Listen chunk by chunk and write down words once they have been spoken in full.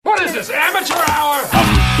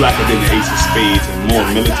blacker than the ace of spades and more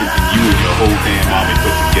militant than you and your whole damn army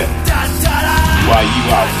put together. While you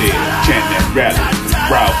out there chanting at rallies,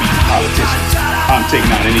 browbeating politicians, I'm taking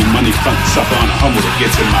out any money front sucker on a humble that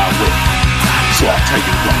gets in my way. So I'll tell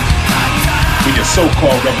you what. When your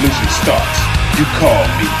so-called revolution starts, you call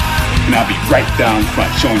me, and I'll be right down front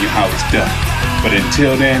showing you how it's done. But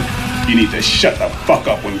until then, you need to shut the fuck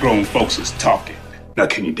up when grown folks is talking. Now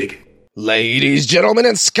can you dig it? Ladies, gentlemen,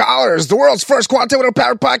 and scholars, the world's first quantum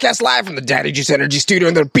powered podcast live from the Daddy Juice Energy Studio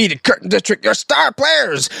in the Beaded Curtain District. Your star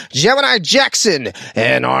players, Gemini Jackson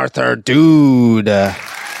and Arthur Dude.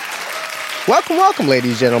 Welcome,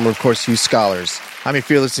 ladies, gentlemen, of course, you scholars. I'm your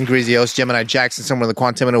fearless and greasy host, Gemini Jackson, somewhere in the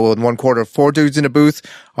Quantimeter with 1/4 of 4 dudes in a booth,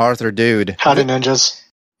 Arthur Dude. Howdy, ninjas.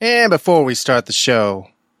 And before we start the show,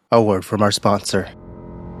 a word from our sponsor.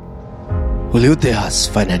 Julio Tejas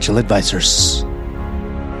Financial Advisors.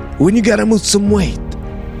 When you gotta move some weight,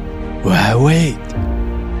 why wait?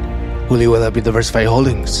 Julio will help you diversify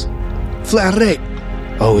holdings. Flat rate,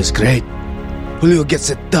 always great. Julio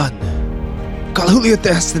gets it done. Call Julio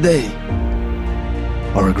Tejas today,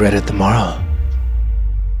 or regret it tomorrow.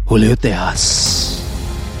 Julio Tejas.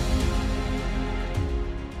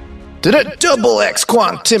 To the double X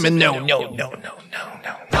Quantum and no.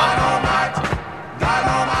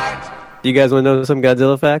 Do you guys want to know some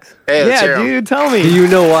Godzilla facts? Hey, let's hear 'em. Dude, tell me. Do you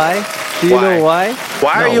know why? Do you know why?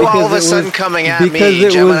 Why are you all of a sudden coming at me,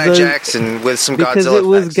 Gemini Jackson, with some Godzilla facts? Because it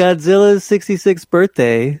was Godzilla's 66th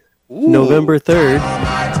birthday, November 3rd.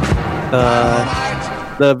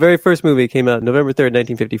 The very first movie came out November 3rd,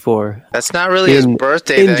 1954. That's not really his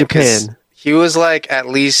birthday in then, 'cause Japan. he was like at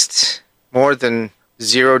least more than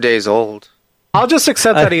 0 days old. I'll just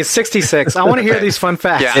accept that he's 66. I want to hear these fun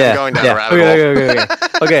facts. Yeah, I'm going down a rabbit hole.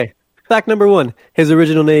 Okay. Fact number 1. His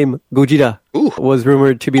original name, Gojira, was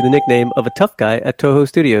rumored to be the nickname of a tough guy at Toho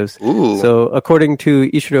Studios. So, according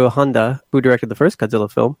to Ishiro Honda, who directed the first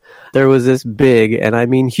Godzilla film, there was this big, and I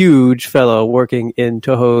mean huge, fellow working in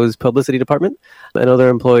Toho's publicity department. And other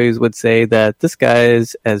employees would say that this guy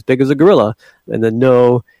is as big as a gorilla. And then,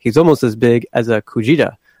 no, he's almost as big as a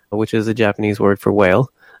Kujira, which is a Japanese word for whale.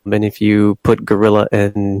 And if you put gorilla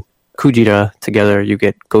and Kujira together, you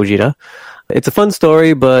get Gojira. It's a fun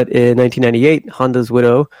story, but in 1998, Honda's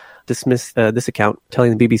widow dismissed this account,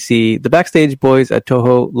 telling the BBC, the backstage boys at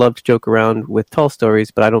Toho love to joke around with tall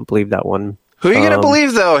stories, but I don't believe that one. Who are you going to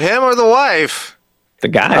believe, though? Him or the wife? The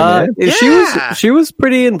guy, man. She was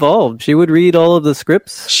pretty involved. She would read all of the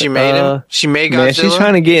scripts. She made him. She made Godzilla. Man, she's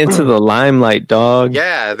trying to get into the limelight, dog.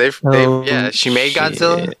 Yeah, she made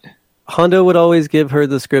Godzilla. Honda would always give her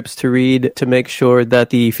the scripts to read to make sure that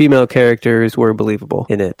the female characters were believable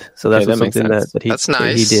in it. So that's something that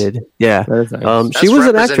he did. Yeah. Nice. She was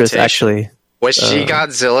an actress, actually. Was she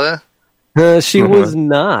Godzilla? She was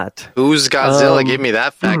not. Who's Godzilla? Give me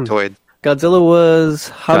that factoid. Godzilla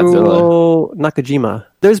was Haruo Nakajima.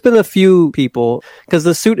 There's been a few people, because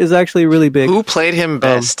the suit is actually really big. Who played him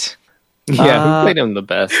best? Who played him the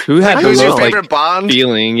best? Who's your favorite Bond?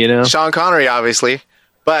 Feeling, you know? Sean Connery, obviously.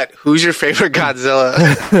 But who's your favorite Godzilla?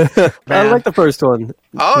 I like the first one.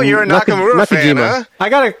 Oh, you're a Nakamura fan, huh? I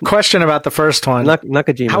got a question about the first one.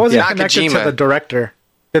 Nakajima. How was he connected to the director?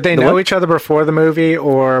 Did they know each other before the movie,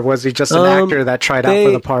 or was he just an actor that tried out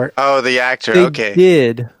for the part? Oh, the actor. Okay.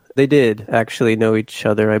 They did actually know each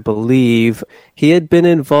other, I believe. He had been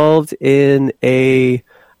involved in a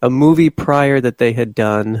movie prior that they had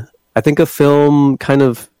done. I think a film, kind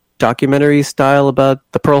of documentary style, about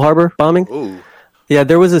the Pearl Harbor bombing. Ooh. Yeah,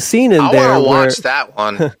 there was a scene in there. I want to watch that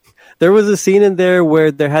one. There was a scene in there where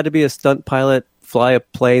there had to be a stunt pilot fly a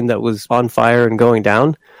plane that was on fire and going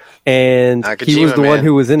down, and he was the one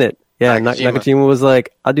who was in it. Yeah, Nakajima was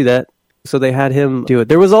like, "I'll do that." So they had him do it.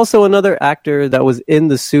 There was also another actor that was in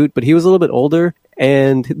the suit, but he was a little bit older,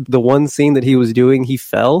 and the one scene that he was doing, he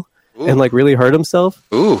fell and like really hurt himself.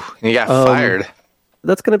 Ooh, he got fired.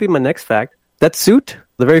 That's going to be my next fact. That suit,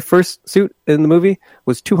 the very first suit in the movie,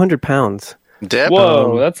 was 200 pounds.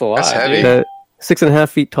 Whoa, that's a lot. That's heavy. 6.5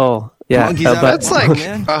 feet tall. Yeah, that's like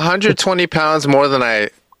 120 pounds more than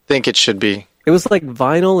I think it should be. It was like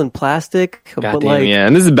vinyl and plastic, but like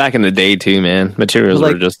and this is back in the day too, man. Materials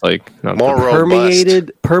were just like more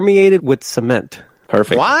robust, permeated with cement.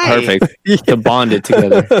 Perfect. Why? Perfect to bond it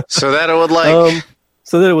together, so that it would like,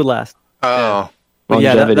 so that it would last. Oh,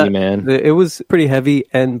 longevity, man. It was pretty heavy,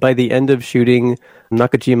 and by the end of shooting,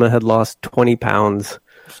 Nakajima had lost 20 pounds.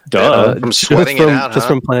 From sweating it out, just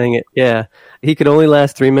from playing it. Yeah, he could only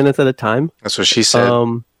last 3 minutes at a time. That's what she said.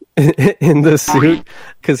 in the suit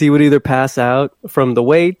because he would either pass out from the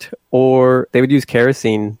weight or they would use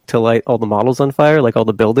kerosene to light all the models on fire, like all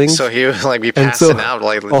the buildings. So he would like be passing out,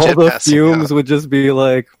 like legit all the passing fumes out. would just be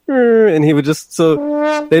like, and he would just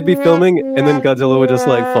they'd be filming, and then Godzilla would just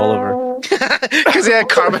like fall over because he had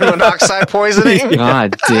carbon monoxide poisoning.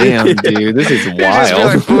 God damn, dude, this is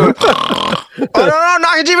wild. Oh no,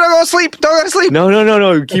 Nakajima, don't go to sleep! Don't go to sleep!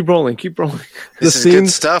 No, keep rolling. This is good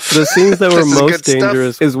stuff. The scenes that were most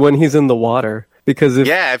dangerous is when he's in the water. Because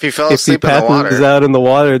if he fell asleep in the water, if he passes out in the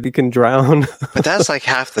water, he can drown. But that's like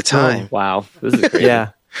half the time. Oh, wow, this is crazy. Yeah.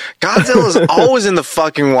 Godzilla's always in the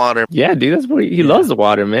fucking water. Yeah, dude, that's what he loves the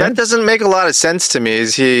water, man. That doesn't make a lot of sense to me.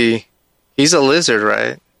 He's a lizard,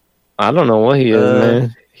 right? I don't know what he is,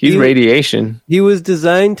 man. He's radiation. He was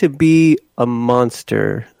designed to be a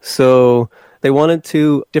monster. So they wanted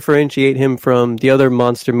to differentiate him from the other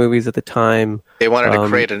monster movies at the time. They wanted to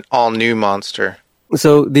create an all-new monster.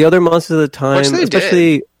 So the other monsters at the time,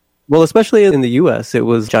 especially in the U.S., it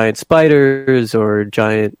was giant spiders or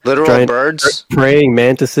giant birds, praying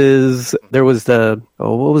mantises. There was what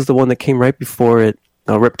was the one that came right before it?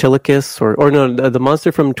 Reptilicus, or no, the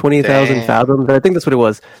monster from 20,000 Fathoms. I think that's what it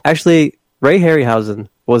was. Actually, Ray Harryhausen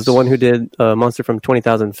was the one who did Monster from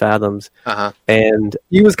 20,000 Fathoms, and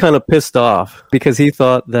he was kind of pissed off because he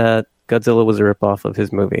thought that Godzilla was a ripoff of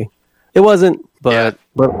his movie. It wasn't, but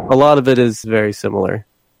a lot of it is very similar.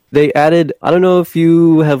 They added, I don't know if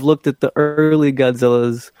you have looked at the early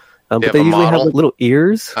Godzillas, but they usually have like, little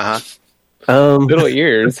ears. Little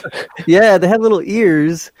ears? Yeah, they have little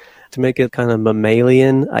ears to make it kind of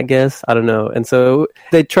mammalian, I guess. I don't know. And so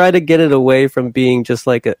they try to get it away from being just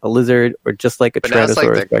like a lizard or just like a Tyrannosaurus.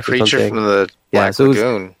 But that's like the creature from the Black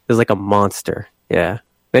Lagoon. It was like a monster. Yeah.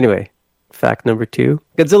 Anyway. Fact number 2.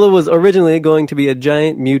 Godzilla was originally going to be a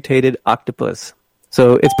giant mutated octopus.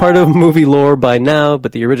 So it's part of movie lore by now,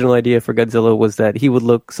 but the original idea for Godzilla was that he would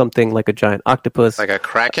look something like a giant octopus. Like a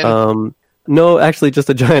kraken? No, actually just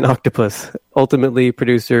a giant octopus. Ultimately,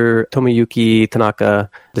 producer Tomoyuki Tanaka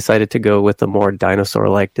decided to go with a more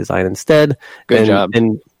dinosaur-like design instead. Good job.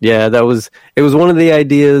 And yeah, it was one of the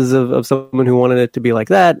ideas of someone who wanted it to be like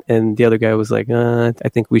that, and the other guy was like, I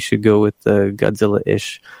think we should go with the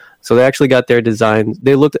Godzilla-ish. So they actually got their design.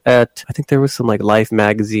 They looked at, I think there was some like Life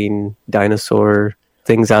magazine dinosaur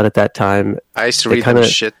things out at that time. I used to read them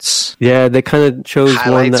shits. Yeah, they kind of chose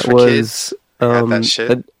Highlights one that was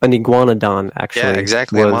an iguanodon, actually. Yeah,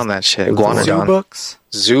 exactly. I'm on that shit. Iguanodon.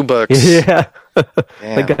 Zoo books. Yeah.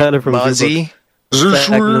 They got it from Muzzy.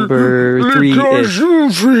 Fact number 3-ish.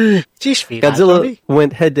 Godzilla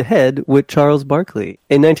went head-to-head with Charles Barkley.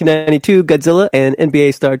 In 1992, Godzilla and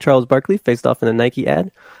NBA star Charles Barkley faced off in a Nike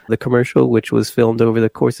ad. The commercial, which was filmed over the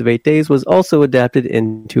course of 8 days, was also adapted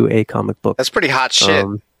into a comic book. That's pretty hot shit.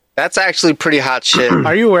 That's actually pretty hot shit.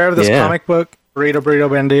 Are you aware of this comic book, Burrito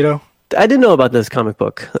Bandito? I didn't know about this comic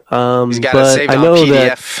book. He's got it saved on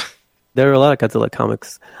PDF. There are a lot of Godzilla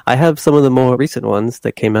comics. I have some of the more recent ones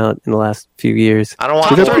that came out in the last few years. I don't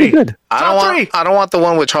want they're pretty good. I don't want the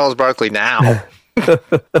one with Charles Barkley now.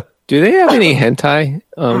 Do they have any hentai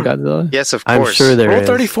Godzilla? Yes, of course. I'm sure there is. Rule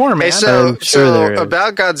 34, man. Hey, so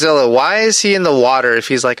about Godzilla, why is he in the water if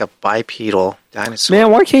he's like a bipedal dinosaur?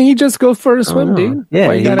 Man, why can't he just go for a swim, dude?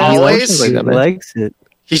 Yeah, he likes it.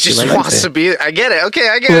 He just wants to be. I get it. Okay,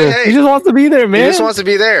 I get it. Hey. He just wants to be there, man. He just wants to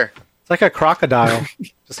be there. It's like a crocodile.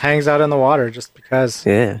 Just hangs out in the water just because.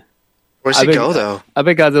 Yeah. Where's he go, though? I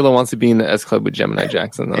bet Godzilla wants to be in the S Club with Gemini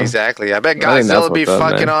Jackson, though. Exactly. I bet Godzilla be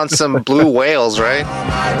fucking on some blue whales, right?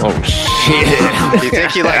 Oh, shit. You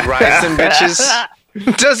think he, like, rides them bitches?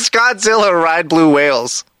 Does Godzilla ride blue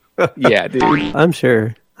whales? Yeah, dude. I'm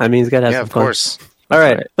sure. I mean, he's got to have some fun. Yeah, of course. All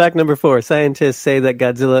right. Fact number 4. Scientists say that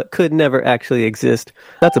Godzilla could never actually exist.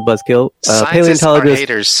 That's a buzzkill.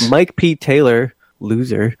 Paleontologist Mike P. Taylor,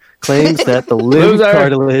 loser, claims that the limb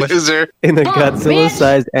cartilage in a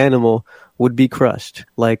Godzilla-sized animal would be crushed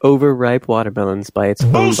like overripe watermelons by its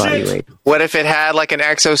own body weight. What if it had like an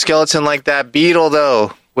exoskeleton like that beetle,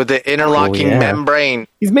 though, with the interlocking membrane?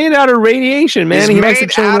 He's made out of radiation, man. He's made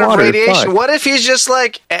out of radiation. What if he's just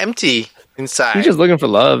like empty inside? He's just looking for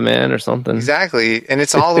love, man, or something. Exactly, and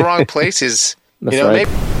it's all the wrong places. That's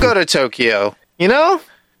maybe go to Tokyo.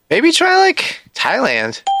 Maybe try like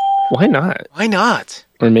Thailand. Why not? Why not?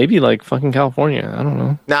 Or maybe like fucking California. I don't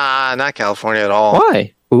know. Nah, not California at all.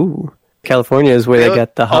 Why? Ooh, California is where they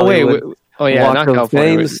got the Hollywood Walk of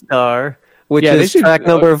Fame star, which is track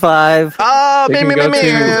number 5. Oh,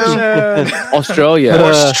 Australia.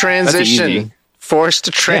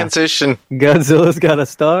 Forced transition. Godzilla's got a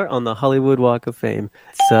star on the Hollywood Walk of Fame.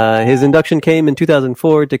 His induction came in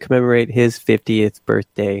 2004 to commemorate his 50th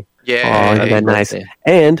birthday. Yeah. Oh, that nice.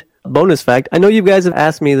 And bonus fact, I know you guys have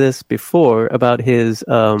asked me this before about his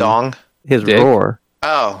dong, his dick? roar.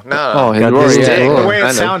 Oh no! Oh, his roar. The way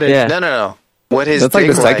it sounded. Yeah. No. What his? That's like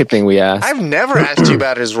the second thing we asked. I've never asked you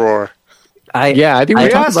about his roar. I think we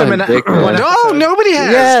talked about his dick. No, nobody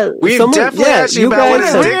has. Yeah, We've definitely asked you about what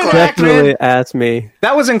his dick like. Definitely asked me.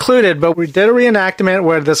 That was included, but we did a reenactment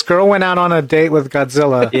where this girl went out on a date with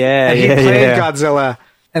Godzilla. Yeah, and he played Godzilla,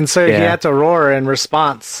 and so he had to roar in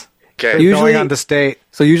response. Okay. Going on this date.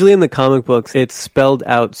 So usually in the comic books, it's spelled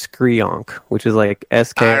out Skreonk, which is like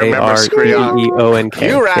Skreonk.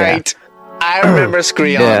 You're right. I remember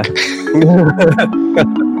Skreonk.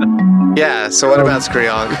 Yeah, so what about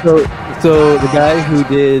Skreonk? So the guy who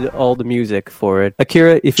did all the music for it,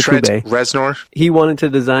 Akira Ifukube, Reznor, he wanted to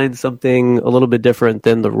design something a little bit different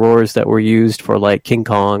than the roars that were used for like King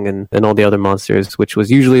Kong and all the other monsters, which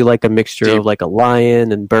was usually like a mixture of like a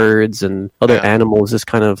lion and birds and other animals just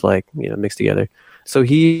kind of like, mixed together. So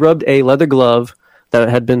he rubbed a leather glove that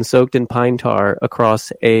had been soaked in pine tar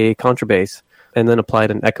across a contrabass and then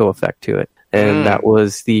applied an echo effect to it. And that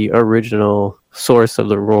was the original source of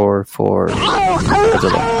the roar for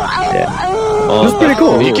Godzilla. Yeah. It was pretty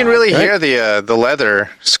cool. You can really hear the leather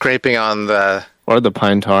scraping on the... Or the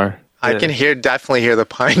pine tar. I can definitely hear the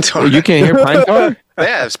pine tar. Oh, you can't hear pine tar?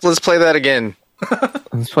 Yeah, let's play that again.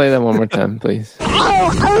 Let's play that one more time, please.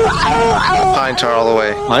 Pine tar all the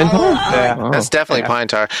way. Pine tar? Yeah. Oh, That's definitely pine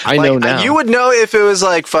tar. I know now. You would know if it was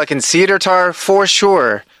like fucking cedar tar for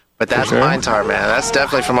sure. But that's pine tar, man. That's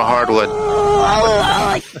definitely from a hardwood.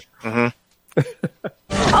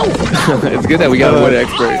 It's good that we got a wood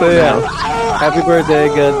expert. So happy birthday,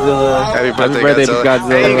 Godzilla. Happy birthday,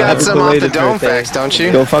 Godzilla. Hey, you got some off the dome facts, don't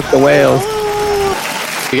you? Go fuck the whales.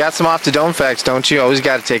 You got some off the dome facts, don't you? Always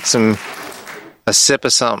got to take a sip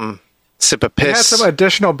of something. Sip of piss. You had some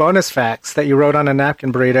additional bonus facts that you wrote on a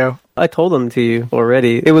napkin, Burrito. I told them to you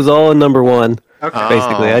already. It was all in number one. Okay.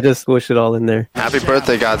 Basically, I just squished it all in there. Happy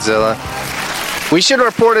birthday, Godzilla. We should have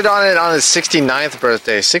reported on it on his 69th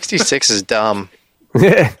birthday. 66 is dumb.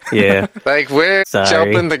 Yeah. Like, we're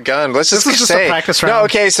jumping the gun. Let's just say. A practice round. No,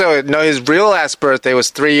 okay, so, his real last birthday was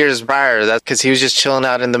 3 years prior. That's because he was just chilling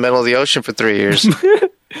out in the middle of the ocean for 3 years.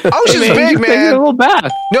 Ocean's big, man. A little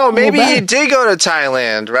bath. No, maybe he did go to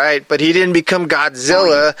Thailand, right? But he didn't become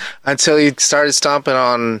Godzilla until he started stomping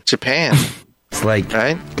on Japan. It's like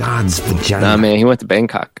right? God's vagina. Nah, man, he went to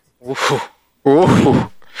Bangkok. Ooh.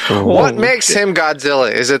 What makes him Godzilla?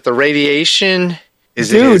 Is it the radiation?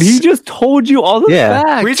 Dude, he just told you all the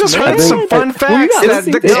facts. We just heard some fun facts.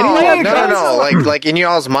 No. Like in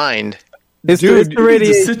y'all's mind. It's the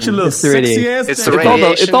radiation. It's the radiation.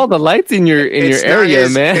 It's all the lights in your area,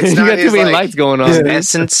 man. You got too many lights going on. His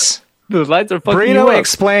essence. The lights are fucking Burrito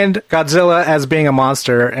explained Godzilla as being a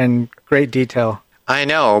monster in great detail. I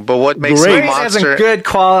know, but what makes him a monster? As in good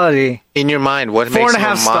quality. In your mind, what makes him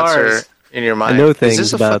a monster? Stars. In your mind, I know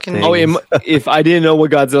things about things. Oh, if I didn't know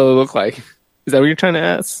what Godzilla looked like, is that what you're trying to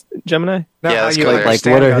ask, Gemini? No, yeah, that's like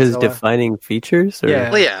what are his defining features? Or?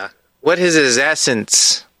 Yeah. What is his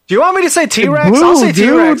essence? Do you want me to say T-Rex? I'll say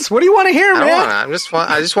T-Rex. What do you want to hear, man? I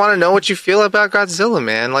just want to know what you feel about Godzilla,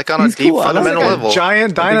 man. Like on a deep, fundamental level.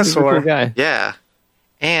 Giant dinosaur. Guy. Yeah.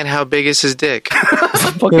 And how big is his dick?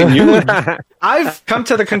 Fucking huge. I've come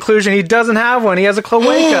to the conclusion he doesn't have one. He has a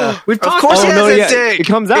cloaca. Of course he has a dick. It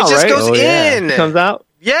comes out, right? It just goes in. It comes out?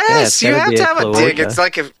 Yes, you have to have a dick. It's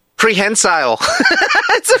like a prehensile.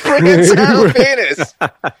 It's a prehensile penis.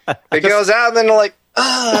 It goes out and then like,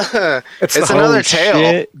 it's another tail.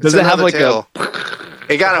 Shit. Does it have like tail.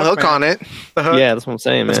 It got a hook on it. Yeah, that's what I'm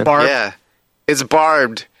saying, man. It's barbed. Yeah, it's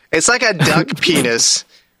barbed. It's like a duck penis.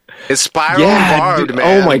 It's spiral barbed, dude.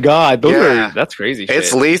 man. Oh my god, that's crazy shit.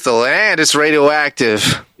 It's lethal and it's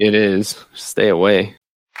radioactive. It is. Stay away.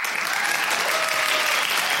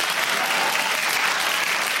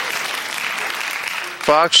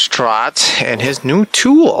 Foxtrot and his new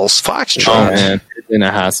tools. Foxtrot. Oh man, it's been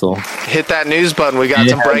a hassle. Hit that news button. We got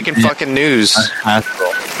some breaking fucking news.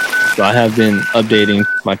 Hassle. So I have been updating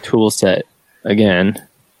my tool set again,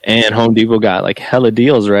 and Home Depot got like hella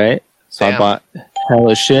deals, right? So I bought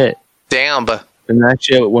hella shit. Damn. And that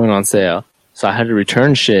shit went on sale. So I had to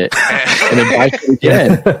return shit and then buy shit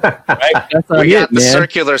again. Right? That's not we got the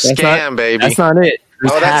circular scam, baby. That's not it.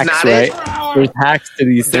 There's that's hacks, not right? it? There's hacks to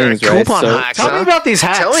these things, right? Coupon hacks, Tell me about these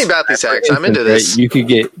hacks. Tell me about these hacks. I'm into this. Right? You could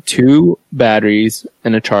get 2 batteries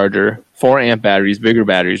and a charger, 4 amp batteries, bigger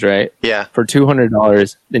batteries, right? Yeah. For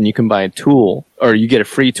 $200, then you can buy a tool, or you get a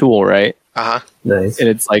free tool, right? Nice. And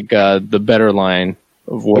it's like the better line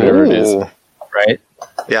of whatever it is, right?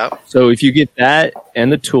 Yeah. So if you get that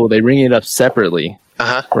and the tool, they ring it up separately.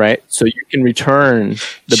 right? So you can return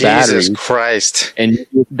the battery. Jesus Christ. And you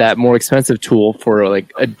get that more expensive tool for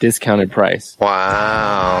like a discounted price.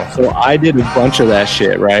 Wow. So I did a bunch of that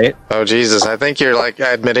shit, right? Oh, Jesus. I think you're like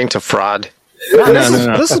admitting to fraud. No.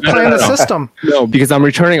 This is playing the system. No, because I'm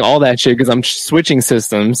returning all that shit because I'm switching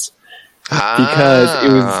systems because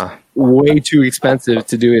it was way too expensive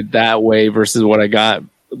to do it that way versus what I got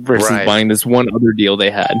versus buying this one other deal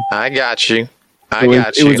they had. I got you.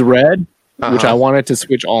 It was red, which I wanted to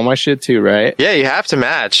switch all my shit to, right? Yeah, you have to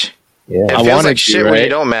match. Yeah, it feels like shit when you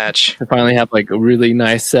don't match. I finally have like a really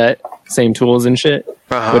nice set, same tools and shit.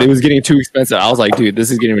 But it was getting too expensive. I was like, dude,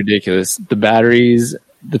 this is getting ridiculous. The batteries,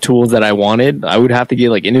 the tools that I wanted, I would have to get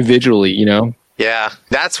like individually, you know? Yeah,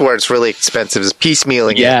 that's where it's really expensive, is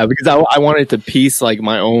piecemealing. Yeah, because I wanted to piece like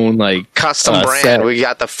my own like custom brand. Set. We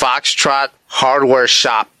got the Foxtrot Hardware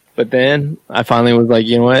Shop. But then I finally was like,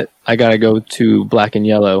 you know what? I gotta go to Black and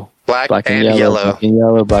Yellow. Black and Yellow.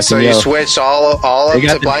 So you switched all up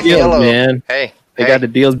to Black and Yellow, man. Hey, they got the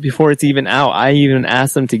deals before it's even out. I even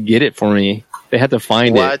asked them to get it for me. They had to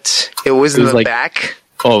find it. It was in the like, back.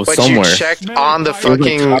 Oh, but somewhere. You checked on the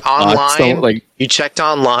fucking online. You checked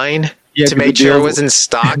online to make sure it was in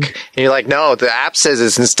stock. And you're like, no, the app says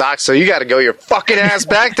it's in stock, so you got to go your fucking ass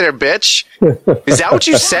back there, bitch. Is that what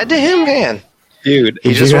you said to him, man? Dude,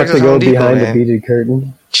 he just have to go behind the beaded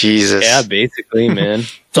curtain. Jesus. Yeah, basically, man.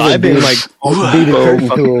 So I've been like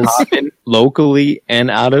locally and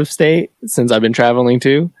out of state since I've been traveling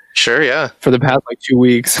too. Sure, yeah. For the past like 2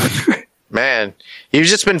 weeks. Man, you've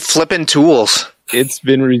just been flipping tools. It's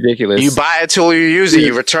been ridiculous. You buy a tool, you use it,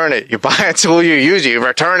 you return it. You buy a tool, you use it, you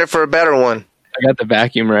return it for a better one. I got the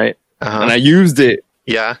vacuum, right? And I used it.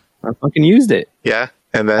 Yeah. I fucking used it. Yeah.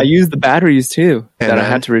 And then I used the batteries too that I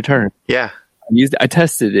had to return. Yeah. I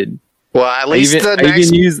tested it. Well, at least the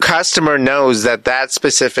next customer knows that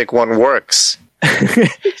specific one works. And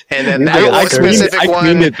then that specific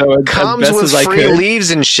one comes with free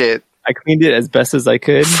leaves and shit. I cleaned it as best as I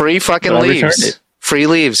could. Free fucking leaves. Free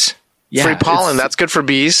leaves. Yeah, free pollen. That's good for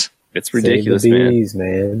bees. It's ridiculous, Save the bees,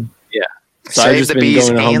 man. Yeah. So I've just been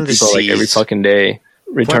going to Home Depot like every fucking day,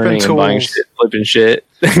 returning and buying shit, flipping shit,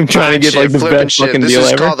 trying to get like the best fucking deal ever.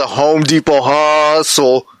 This is called the Home Depot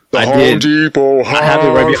hustle. The Home Depot hustle. I have it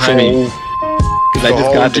right behind me. The I just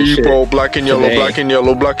Home got Depot, black and yellow, black and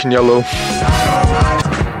yellow, black and yellow.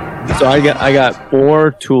 So I got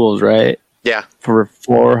 4 tools, right? Yeah. For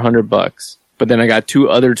 $400, but then I got 2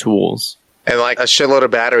 other tools and like a shitload of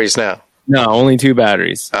batteries now. No, only 2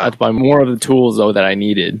 batteries. I have to buy more of the tools though that I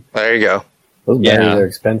needed. There you go. Those batteries are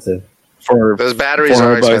expensive. Those batteries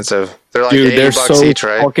are expensive. They're like $80 they're so each,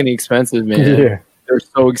 right? Fucking expensive, man. Yeah. They're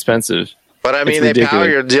so expensive. But I mean, they power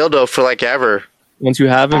your dildo for like ever. Once you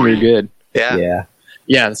have them, you're good. Yeah.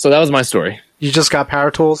 Yeah. So that was my story. You just got power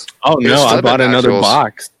tools? Oh no, I bought another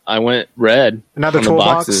box. I went red. Another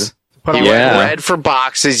toolbox. You went red for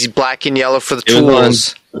boxes, black and yellow for the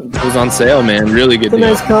tools. It was on sale, man. Really good deal.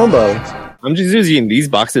 It's a nice combo. I'm just using these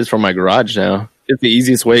boxes from my garage now. It's the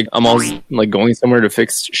easiest way. I'm always like going somewhere to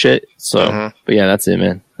fix shit. So, but yeah, that's it,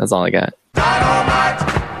 man. That's all I got.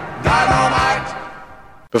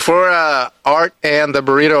 Before Art and the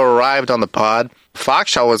burrito arrived on the pod,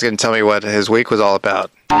 Foxshaw was going to tell me what his week was all about.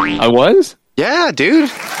 I was? Yeah, dude.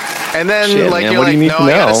 And then you're like, no, I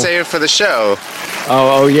got to save it for the show.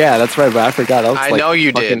 Oh, yeah, that's right, but I forgot. That was I know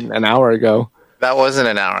you did. An hour ago. That wasn't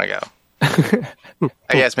an hour ago.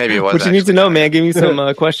 I guess maybe it was. What you need to know, man? Give me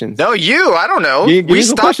some questions. No, I don't know. We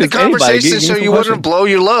stopped the conversation so you wouldn't blow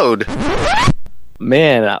your load.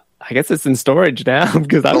 Man, I guess it's in storage now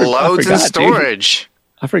because I load's forgot, in storage. Dude.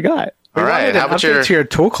 I forgot. All right, how about your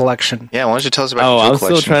tool collection? Yeah, why don't you tell us about your tool collection?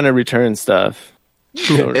 I'm still trying to return stuff.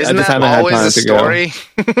 Isn't that always the story?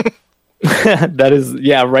 That is,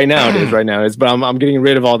 yeah. Right now it is. But I'm getting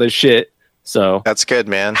rid of all this shit. So that's good,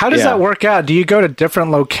 man. How does that work out? Do you go to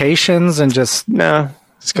different locations and just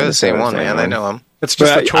It's the same one, man. I know them. It's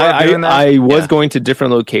just a chore of doing that. I was going to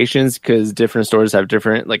different locations because different stores have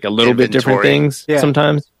different, like a little bit different things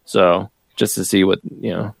sometimes. So just to see what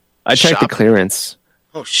I checked the clearance.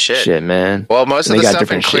 Oh shit! Shit, man. Well, most of the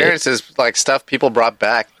stuff in clearance is like stuff people brought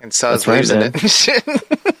back and saw leaves in it.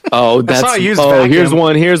 Oh, here's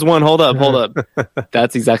one. Here's one. Hold up.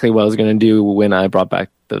 That's exactly what I was gonna do when I brought back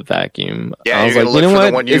the vacuum. Yeah, I was like, you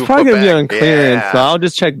know what? It's probably gonna be on clearance, so I'll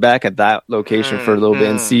just check back at that location for a little bit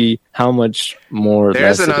and see how much more.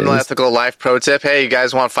 There's an unethical life pro tip. Hey, you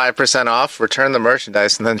guys want 5% off? Return the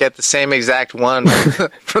merchandise and then get the same exact one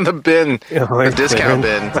from the bin, the discount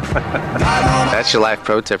bin. That's your life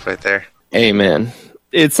pro tip right there. Hey, man.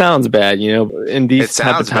 It sounds bad, in these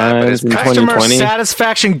type of times in 2020. Customer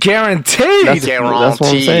satisfaction guaranteed. That's what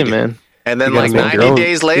I'm saying, man. And then like 90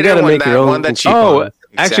 days later, when that one that you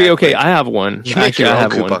actually, okay, I have one. Actually, I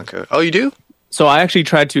have one. Oh, you do? So I actually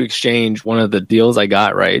tried to exchange one of the deals I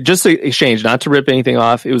got, right? Just to exchange, not to rip anything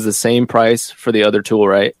off. It was the same price for the other tool,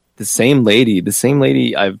 right? The same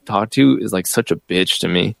lady I've talked to is like such a bitch to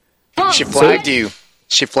me. She flagged you.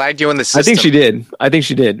 She flagged you in the system. I think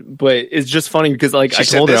she did. But it's just funny because like I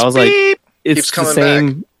told her, I was like, it's the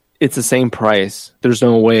same. It's the same price. There's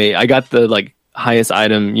no way. I got the like highest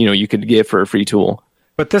item you could get for a free tool.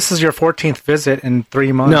 But this is your 14th visit in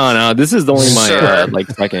 3 months. No, this is only my like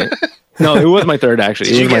second. No, it was my third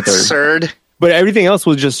actually. Did it was you get third? But everything else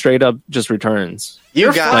was just straight up just returns.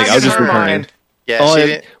 You got like I was just returning.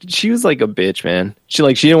 Yeah, she was like a bitch, man. She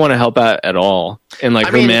didn't want to help out at all, and like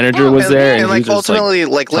her manager was there, and like ultimately,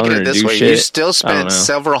 like look at it this way, you still spent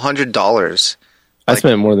several $100s. I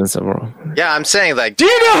spent more than several. Yeah, I'm saying like, do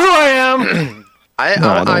you know who I am?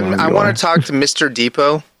 I want to talk to Mr.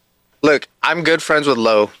 Depot. Look, I'm good friends with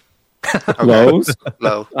Lowe. Okay. Lowe's?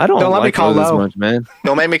 Lowe. I don't let like me call Lowe's Lowe. as much, man.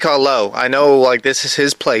 Don't make me call Lowe. I know, like, this is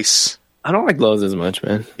his place. I don't like Lowe's as much,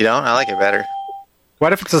 man. You don't? I like it better.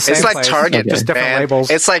 What if it's the same It's like place? Target, just different labels.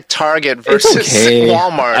 It's like Target versus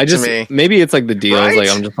Walmart to me. Maybe it's like the deals. Right? Like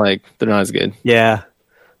I'm just like, they're not as good. Yeah.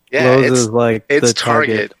 Yeah, Lowe's is like it's the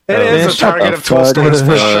Target. It is a Target of tool stores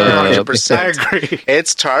for sure. 100%. I agree.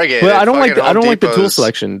 It's Target. But I don't like the tool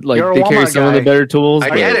selection. Like they carry some of the better tools. I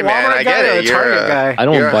get it, man. I get it. You're a Target guy. I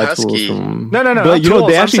don't buy tools from. No. But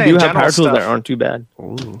they actually do have power tools that aren't too bad.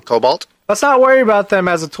 Cobalt. Let's not worry about them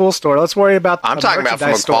as a tool store. Let's worry about. I'm talking about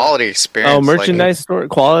from a quality experience. Oh, merchandise store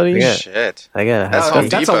quality. Yeah. Shit. I got That's Home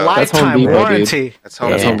Depot. That's a lifetime warranty. That's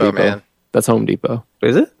Home Depot, man. That's Home Depot.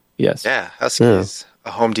 Is it? Yes. Yeah, Husky's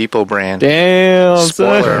a Home Depot brand. Damn.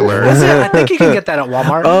 Spoiler alert. I think you can get that at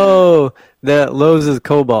Walmart. Oh, the Lowe's is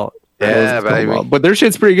Cobalt. Yeah, but their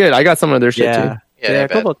shit's pretty good. I got some of their shit too. Yeah,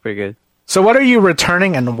 Cobalt's pretty good. So what are you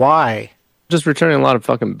returning and why? Just returning a lot of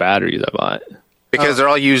fucking batteries I bought. Because they're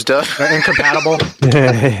all used up. They're incompatible. He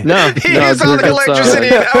used all the electricity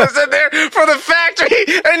that was in there for the factory,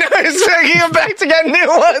 and now he's taking them back to get new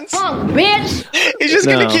ones. Bitch! He's just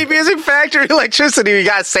going to keep using factory electricity. You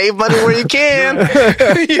got to save money where you can.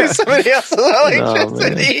 Use somebody else's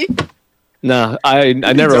electricity. No, I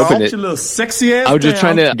never opened it. Your little sexy ass I was just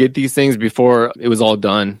trying to get these things before it was all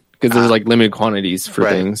done. Because there's like limited quantities for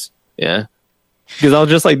things. Yeah. Because I was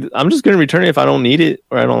just like, I'm just going to return it if I don't need it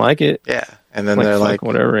or I don't like it. Yeah. And then they're like,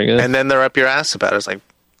 whatever, I guess. And then they're up your ass about it. It's like,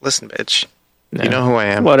 listen, bitch, you know who I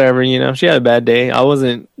am. Whatever, she had a bad day. I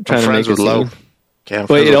wasn't trying to make it low.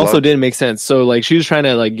 But it also didn't make sense. So like she was trying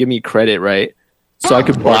to like give me credit, right? So I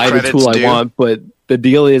could buy the tool I want, but the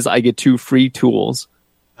deal is I get 2 free tools.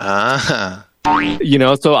 So I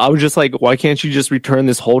was just like, why can't you just return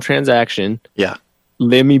this whole transaction? Yeah.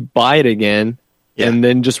 Let me buy it again. Yeah. And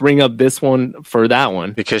then just ring up this one for that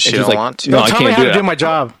one. Because she don't want to. No, I can't do my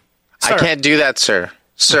job. Sir. I can't do that, sir.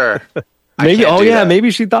 Maybe. Maybe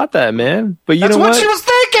she thought that, man. But That's what she was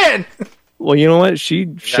thinking. Well, you know what? She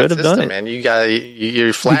should have done it, man.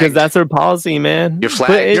 You're flagged because that's her policy, man. You're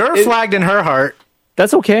flagged. You're flagged in her heart.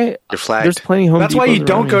 That's okay. You're flagged. There's plenty of Home That's why you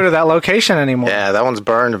don't go to that location anymore. Yeah, that one's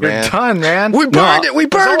burned, man. You're done, man. We burned it. We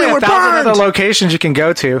burned it. We're burned. Other locations you can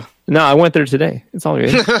go to. No, I went there today. It's all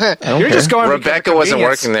good. You're just going. Rebecca wasn't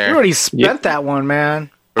working there. You already spent that one, man.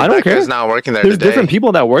 I don't care. Rebecca's not working there. There's different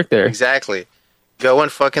people that work there. Exactly. Go when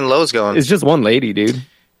fucking Lowe's going. It's just one lady, dude.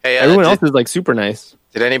 Hey, everyone else is like super nice.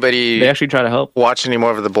 Did anybody? They actually try to help. Watch any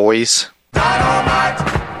more of The Boys? Dynamite.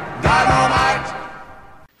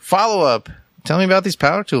 Follow up. Tell me about these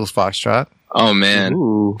power tools, Foxtrot. Oh man,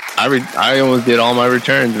 I almost did all my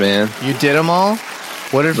returns, man. You did them all?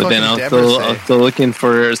 What did? But then I'm still looking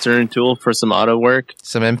for a certain tool for some auto work,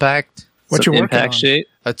 some impact. What you working impact on? shit?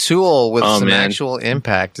 A tool with some actual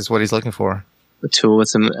impact is what he's looking for. A tool with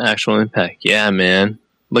some actual impact. Yeah, man.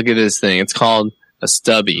 Look at this thing. It's called a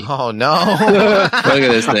stubby. Oh no! Look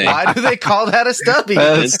at this thing. Why do they call that a stubby?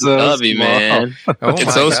 It's so stubby, small. Man.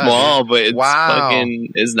 It's so small, but it's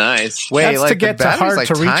fucking is nice. Wait, that's like to get to hard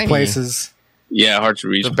to reach places. Yeah, hard to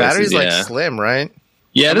reach. The battery's like slim, right?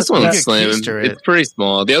 Yeah, this one's slim. It's pretty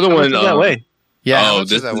small. The other one that way. Yeah,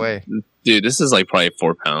 this that way. Dude, this is like probably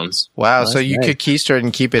 4 pounds. Wow, so you could keister it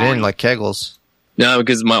and keep it in like Kegels. No,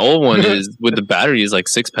 because my old one is with the battery is like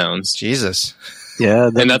 6 pounds. Jesus.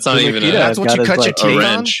 Yeah, and that's not even that's what you cut your teeth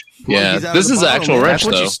wrench. On? Yeah, this is an actual wrench.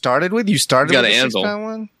 That's what you started with. You started with an a anvil. 6-pound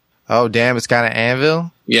one. Oh damn! It's got an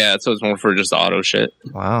anvil. Yeah, so it's more for just auto shit.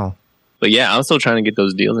 Wow. But yeah, I'm still trying to get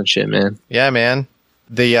those deals and shit, man. Yeah, man.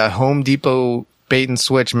 The Home Depot bait and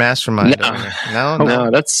switch mastermind.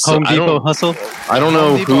 No, that's Home Depot hustle. I don't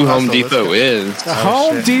know who Home Depot is. The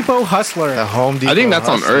Home Depot hustler. The Home Depot. I think that's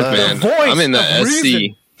on Earth, man. I'm in the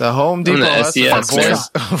SC. The Home Depot hustler. Voice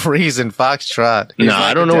of reason, Foxtrot. No,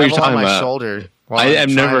 I don't know what you're talking about. Shoulder I have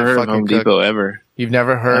never heard of Home Depot ever. You've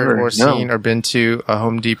never heard or seen or been to a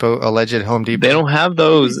Home Depot, alleged Home Depot? They don't have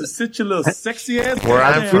those. Sit your little sexy ass. Where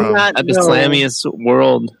I'm from. At the slammiest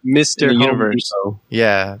world, Mr. in the Home universe. Depot.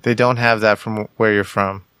 Yeah, they don't have that from where you're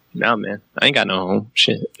from. No, man. I ain't got no home.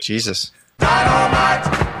 Shit. Jesus.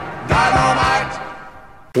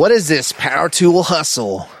 What is this power tool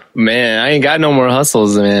hustle? Man, I ain't got no more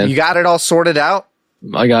hustles, man. You got it all sorted out?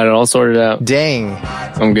 I got it all sorted out. Dang.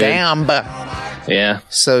 I'm good. Damn. Yeah.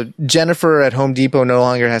 So Jennifer at Home Depot no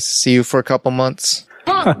longer has to see you for a couple months.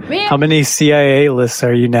 How many CIA lists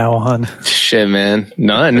are you now on? Shit, man.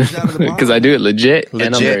 None. Because I do it legit,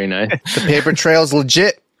 and I'm very nice. The paper trail's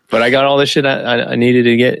legit. But I got all the shit I needed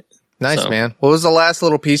to get. Nice, man. What was the last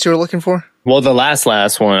little piece you were looking for? Well, the last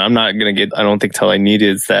one, I'm not going to get, I don't think till I need it,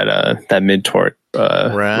 is that mid-torque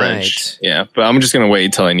wrench. Yeah, but I'm just going to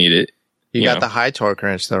wait till I need it. You got the high torque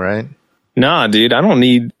wrench though, right? Nah, dude, I don't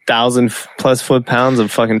need 1,000+ foot-pounds of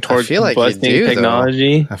fucking torque busting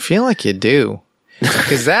technology. I feel like you do.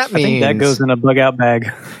 Because that means... I think that goes in a bug-out bag.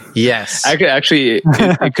 Yes.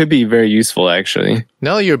 It could be very useful, actually.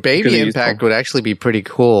 No, your baby impact would actually be pretty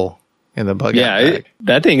cool in the bug-out bag.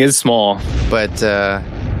 That thing is small. But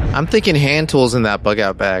I'm thinking hand tools in that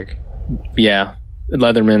bug-out bag. Yeah.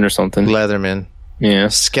 Leatherman or something. Leatherman. Yeah.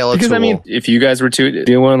 Skeletal. Because, I mean, if you guys were to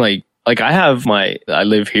do one, like I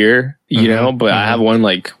live here, you know, but I have one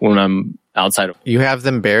like when I'm outside of. You have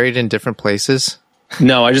them buried in different places?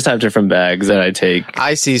 No, I just have different bags that I take.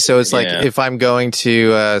 I see. So it's like if I'm going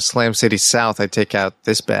to Slam City South, I take out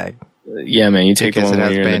this bag. Yeah, man. You take the one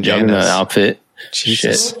where you're in the Juggernaut outfit.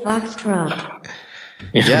 Jesus. Shit.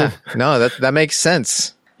 Yeah. No, that makes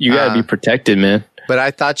sense. You gotta be protected, man. But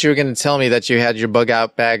I thought you were going to tell me that you had your bug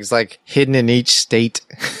out bags like hidden in each state.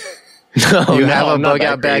 You have a bug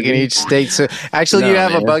out bag in each state. So actually, you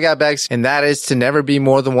have a bug out bag, and that is to never be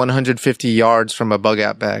more than 150 yards from a bug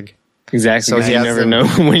out bag. Exactly. So you never know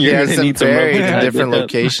when you're going to need some buried in different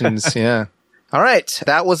locations. Yeah. All right.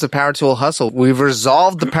 That was the Power Tool Hustle. We've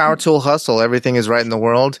resolved the Power Tool Hustle. Everything is right in the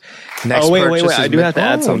world. Next wait. I do have to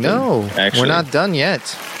add something. No, actually, we're not done yet.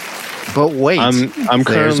 But wait, I'm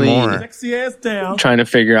currently trying to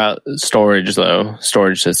figure out storage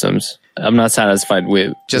systems. I'm not satisfied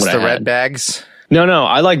with just the red bags. No,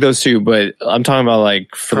 I like those too, but I'm talking about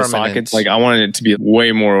like for the sockets. Like I wanted it to be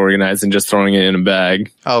way more organized than just throwing it in a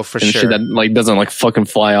bag. Oh, for sure. Shit that like doesn't like fucking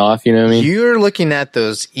fly off. You know what I mean? You're looking at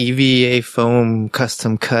those EVA foam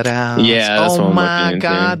custom cutouts. Yeah. That's oh my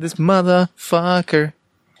god, this motherfucker!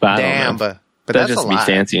 Damn, but that just be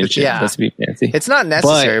fancy and shit. Yeah, that's be fancy. It's not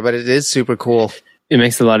necessary, but it is super cool. It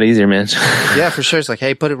makes it a lot easier, man. Yeah, for sure. It's like,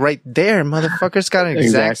 hey, put it right there, motherfucker. It's got an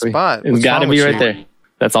exact spot. It's got to be right there.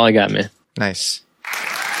 That's all I got, man. Nice.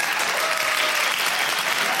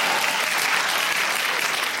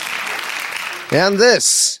 And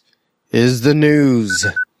this is the news.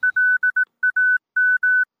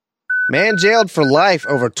 Man jailed for life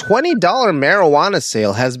over $20 marijuana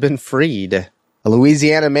sale has been freed. A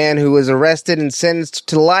Louisiana man who was arrested and sentenced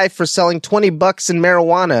to life for selling $20 in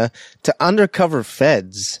marijuana to undercover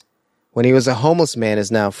feds when he was a homeless man is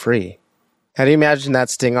now free. How do you imagine that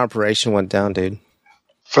sting operation went down, dude?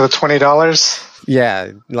 For the $20?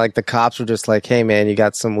 Yeah, like the cops were just like, hey man, you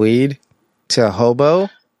got some weed? To a hobo?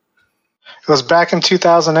 It was back in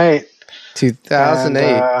 2008.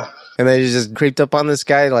 2008. And they just creeped up on this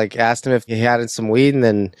guy, like asked him if he had some weed, and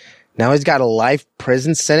then now he's got a life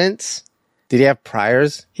prison sentence? Did he have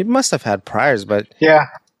priors? He must have had priors, but... Yeah.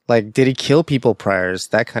 Like, did he kill people priors?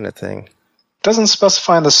 That kind of thing. Doesn't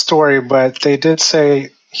specify in the story, but they did say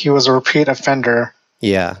he was a repeat offender.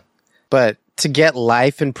 Yeah. But to get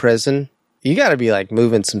life in prison, you gotta be, like,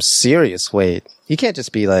 moving some serious weight. You can't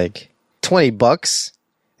just be, like, $20,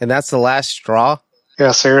 and that's the last straw.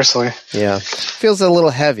 Yeah, seriously. Yeah. Feels a little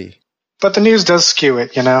heavy. But the news does skew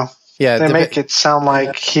it, you know? Yeah, they make it sound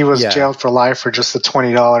like he was jailed for life for just the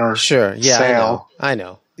 $20 sale. I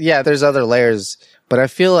know. Yeah, there's other layers, but I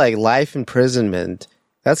feel like life imprisonment,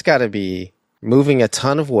 that's got to be moving a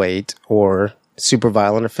ton of weight or super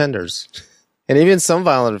violent offenders. And even some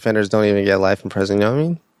violent offenders don't even get life in prison, you know what I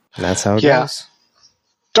mean? And that's how it goes.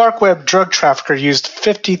 Dark web drug trafficker used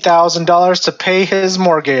 $50,000 to pay his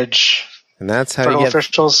mortgage. And that's how Federal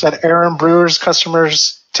officials said Aaron Brewer's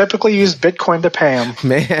customers typically use Bitcoin to pay him.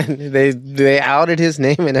 Man, they outed his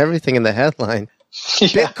name and everything in the headline.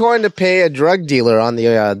 Bitcoin to pay a drug dealer on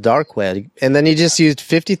the dark web, and then he just used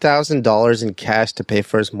 $50,000 in cash to pay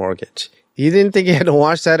for his mortgage. You didn't think he had to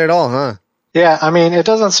watch that at all, huh? Yeah, I mean, it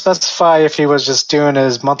doesn't specify if he was just doing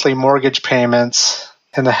his monthly mortgage payments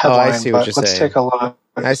in the headline. I see what you're saying. Let's take a look.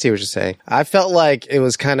 I see what you're saying. I felt like it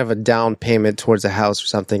was kind of a down payment towards a house or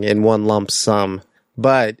something in one lump sum.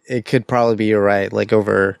 But it could probably be, you're right, like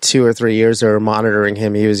over 2 or 3 years they were monitoring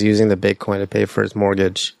him, he was using the Bitcoin to pay for his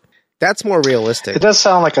mortgage. That's more realistic. It does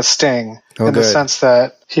sound like a sting the sense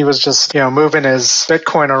that he was just, moving his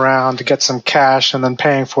Bitcoin around to get some cash and then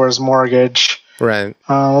paying for his mortgage. Right.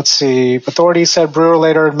 Let's see. Authorities said Brewer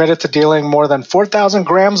later admitted to dealing more than 4,000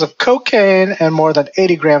 grams of cocaine and more than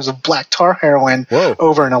 80 grams of black tar heroin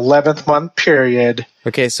over an 11-month period.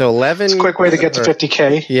 Okay, so 11... It's a quick way to get to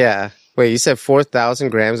 50K. Yeah. Wait, you said 4,000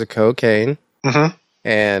 grams of cocaine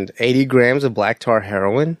and 80 grams of black tar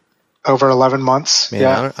heroin? Over 11 months, Man,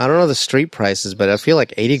 yeah. I don't know the street prices, but I feel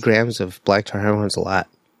like 80 grams of black tar heroin is a lot.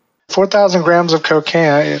 4,000 grams of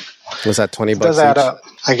cocaine. Was that $20 does add up.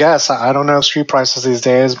 I guess. I don't know street prices these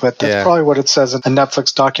days, but that's probably what it says in a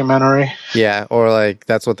Netflix documentary. Yeah, or like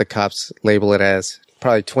that's what the cops label it as.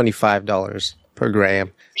 Probably $25 per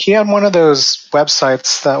gram. He had one of those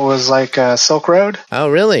websites that was like Silk Road. Oh,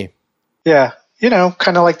 really? Yeah.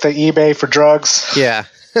 Kind of like the eBay for drugs. Yeah.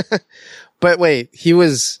 But wait, he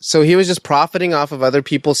was just profiting off of other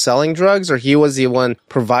people selling drugs, or he was the one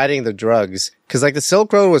providing the drugs? Because like the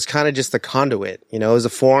Silk Road was kind of just the conduit, it was a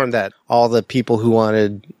forum that all the people who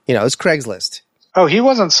wanted, it was Craigslist. Oh, he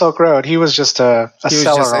wasn't Silk Road. He was just a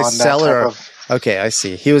seller. Okay, I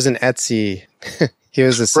see. He was an Etsy. He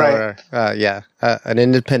was a seller. Right. An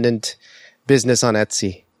independent business on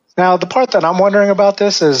Etsy. Now, the part that I'm wondering about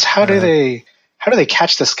this is how do they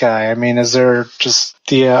catch this guy? I mean, is there just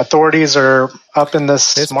the authorities are up in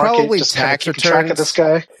this market probably just tax keeping track of this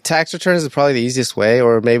guy? Tax returns is probably the easiest way,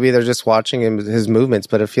 or maybe they're just watching his movements.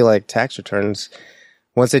 But I feel like tax returns,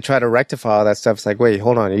 once they try to rectify all that stuff, it's like, wait,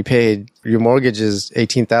 hold on, you paid your mortgage is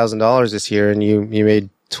 $18,000 this year, and you made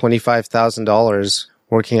 $25,000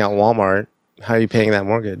 working at Walmart. How are you paying that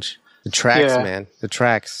mortgage? The tracks, man,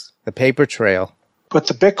 the paper trail. But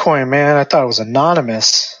the Bitcoin, man, I thought it was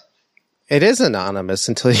anonymous. It is anonymous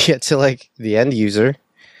until you get to like the end user.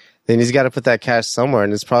 Then he's got to put that cash somewhere,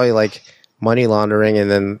 and it's probably like money laundering. And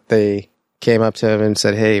then they came up to him and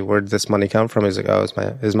said, "Hey, where'd this money come from?" He's like, "Oh, it's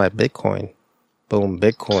my Bitcoin." Boom,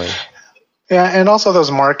 Bitcoin. Yeah, and also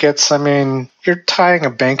those markets. I mean, you're tying a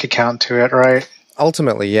bank account to it, right?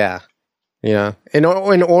 Ultimately, yeah. In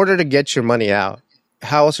order to get your money out,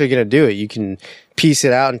 how else are you going to do it? You can piece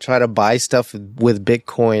it out and try to buy stuff with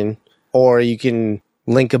Bitcoin, or you can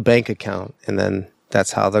link a bank account, and then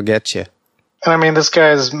that's how they'll get you. And I mean, this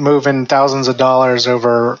guy's moving thousands of dollars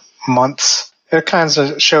over months. It kind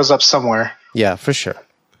of shows up somewhere. Yeah, for sure.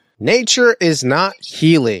 Nature is not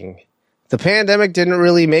healing. The pandemic didn't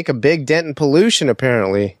really make a big dent in pollution,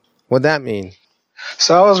 apparently. What'd that mean?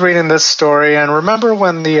 So I was reading this story, and remember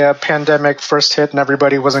when the pandemic first hit and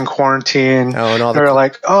everybody was in quarantine? Oh, and all they were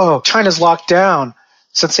like, "Oh, China's locked down."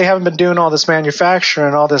 Since they haven't been doing all this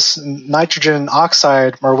manufacturing, all this nitrogen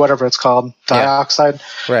oxide or whatever it's called, dioxide,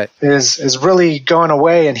 right, is really going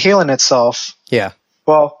away and healing itself. Yeah.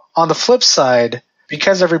 Well, on the flip side,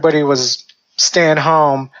 because everybody was staying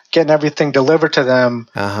home, getting everything delivered to them,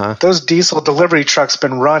 those diesel delivery trucks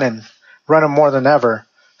been running more than ever.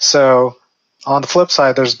 So on the flip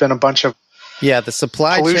side, there's been a bunch of the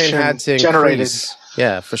supply chain had to increase.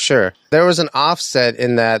 Yeah, for sure. There was an offset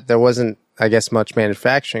in that there wasn't, I guess, much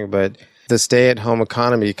manufacturing, but the stay-at-home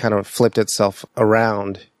economy kind of flipped itself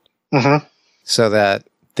around so that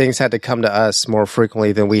things had to come to us more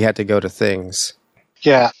frequently than we had to go to things.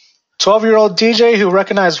 Yeah. 12-year-old DJ who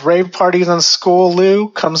recognized rave parties in school, Lou,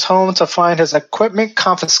 comes home to find his equipment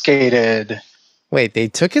confiscated. Wait, they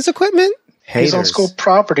took his equipment? Haters. He's on school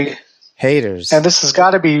property. Haters. And this has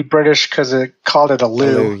got to be British because it called it a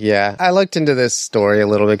loo. Yeah. I looked into this story a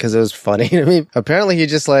little bit because it was funny. I mean, apparently he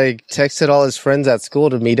just like texted all his friends at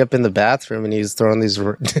school to meet up in the bathroom, and he was throwing these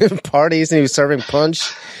parties, and he was serving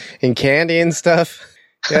punch and candy and stuff.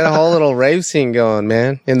 He had a whole little rave scene going,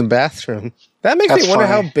 man, in the bathroom. That makes me wonder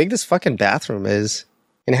how big this fucking bathroom is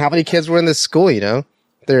and how many kids were in this school, They're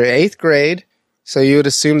 8th grade, so you would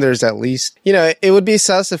assume there's at least, it would be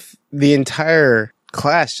sus if the entire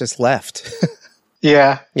class just left.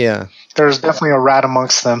 Yeah. Yeah. There's definitely a rat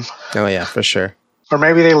amongst them. Oh, yeah, for sure. Or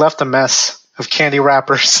maybe they left a mess of candy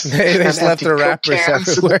wrappers. They just left their wrappers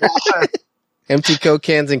everywhere. Empty Coke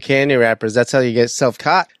cans and candy wrappers. That's how you get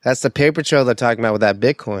self-caught. That's the paper trail they're talking about with that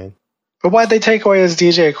Bitcoin. But why'd they take away his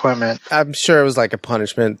DJ equipment? I'm sure it was like a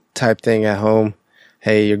punishment type thing at home.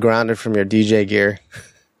 hey, you're grounded from your DJ gear.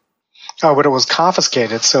 Oh, but it was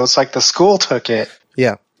confiscated, so it's like the school took it.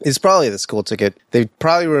 Yeah, it's probably the school took it. They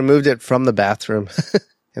probably removed it from the bathroom,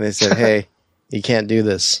 and they said, hey, you can't do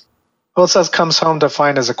this. Well, it says comes home to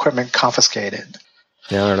find his equipment confiscated.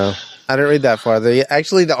 Yeah, I don't know. I didn't read that far.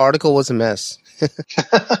 Actually, the article was a mess.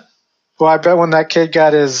 Well, I bet when that kid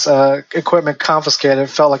got his equipment confiscated, it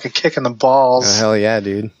felt like a kick in the balls. Oh, hell yeah,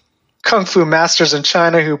 dude. Kung Fu masters in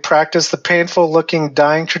China who practice the painful-looking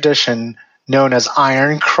dying tradition known as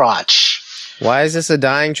Iron Crotch. Why is this a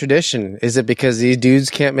dying tradition? Is it because these dudes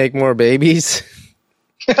can't make more babies?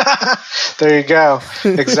 There you go.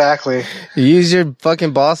 Exactly. You use your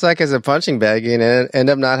fucking ball sack as a punching bag and end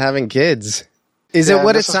up not having kids. Is it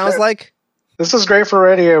what it sounds like? This is great for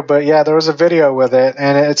radio, but yeah, there was a video with it,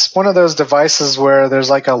 and it's one of those devices where there's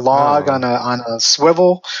like a log on a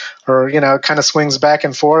swivel, or it kind of swings back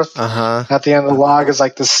and forth. At the end of the log is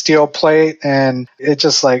like this steel plate, and it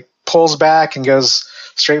just like pulls back and goes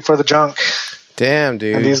straight for the junk. Damn,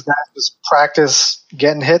 dude. And these guys just practice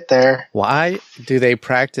getting hit there. Why do they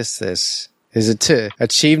practice this? Is it to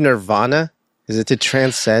achieve nirvana? Is it to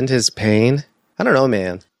transcend his pain? I don't know,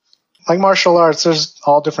 man. Like martial arts, there's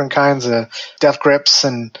all different kinds of death grips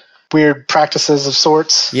and weird practices of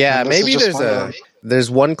sorts. Yeah, maybe there's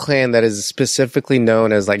one clan that is specifically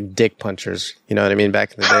known as like dick punchers. You know what I mean?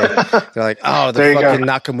 Back in the day, they're like, oh, the fucking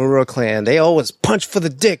Nakamura clan. They always punch for the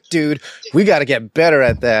dick, dude. We got to get better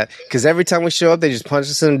at that because every time we show up, they just punch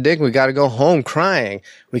us in the dick. We got to go home crying.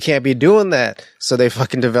 We can't be doing that. So they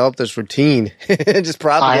fucking developed this routine. Just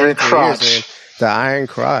propagate it for years, man. The Iron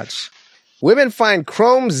Crotch. Women find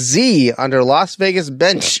Chrome Z under Las Vegas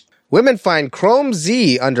bench. Women find Chrome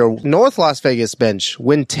Z under North Las Vegas bench.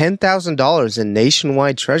 Win $10,000 in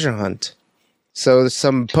nationwide treasure hunt. So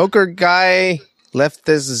some poker guy left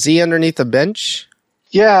this Z underneath a bench?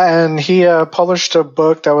 Yeah, and he published a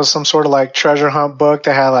book that was some sort of like treasure hunt book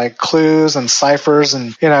that had like clues and ciphers,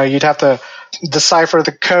 and you'd have to decipher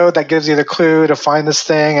the code that gives you the clue to find this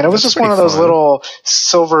thing. And it was just one of those little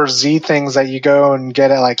silver Z things that you go and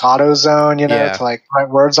get at like AutoZone, to like write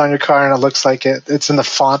words on your car, and it looks like it's in the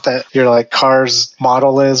font that your like car's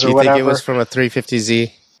model is or whatever. You think it was from a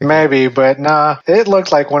 350Z? Maybe, but nah, it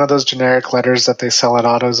looked like one of those generic letters that they sell at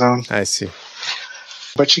AutoZone. I see.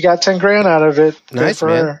 But she got $10,000 out of it. Nice,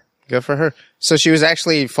 man. Her. Good for her. So she was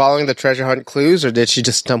actually following the treasure hunt clues, or did she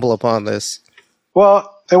just stumble upon this?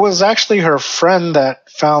 Well, it was actually her friend that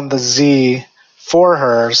found the Z for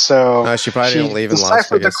her. So she probably didn't leave in Las Vegas.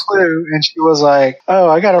 Deciphered the clue, and she was like, "Oh,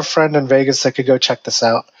 I got a friend in Vegas that could go check this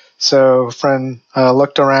out." So a friend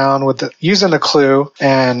looked around using the clue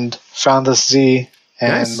and found this Z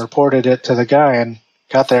and reported it to the guy and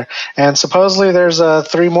got there. And supposedly there's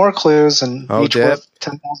 3 more clues, and each worth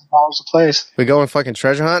 $10,000 a place. We going fucking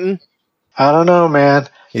treasure hunting? I don't know, man.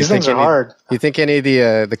 These things are hard. You think any of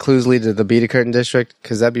the clues lead to the Beta Curtain district?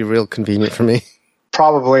 Because that'd be real convenient for me.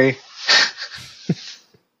 Probably.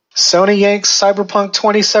 Sony yanks Cyberpunk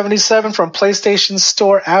 2077 from PlayStation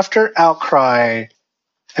Store after outcry.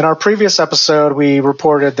 In our previous episode, we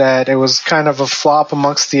reported that it was kind of a flop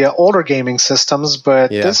amongst the older gaming systems, but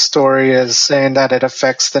this story is saying that it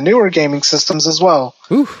affects the newer gaming systems as well.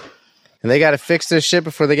 Ooh. And they got to fix this shit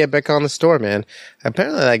before they get back on the store, man.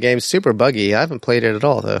 Apparently that game's super buggy. I haven't played it at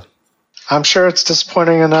all, though. I'm sure it's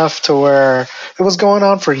disappointing enough to where it was going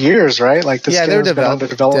on for years, right? Like this game's been under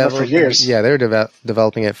development for years. Yeah, they were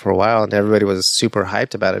developing it for a while, and everybody was super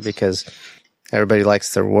hyped about it because everybody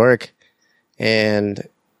likes their work. And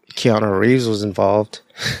Keanu Reeves was involved.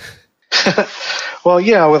 Well,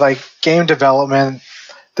 with like game development,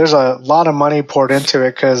 there's a lot of money poured into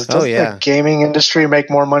it because doesn't the gaming industry make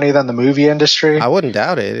more money than the movie industry? I wouldn't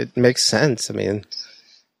doubt it. It makes sense. I mean,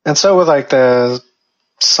 and so with like the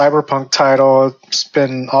Cyberpunk title, it's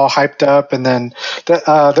been all hyped up, and then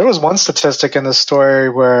there was one statistic in the story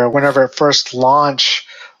where whenever it first launched,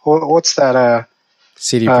 what's that?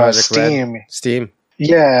 CD Projekt Steam. Red. Steam.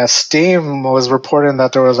 Yeah, Steam was reporting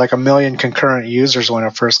that there was like 1 million concurrent users when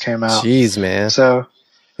it first came out. Jeez, man. So,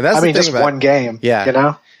 just one game.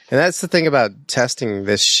 Yeah. And that's the thing about testing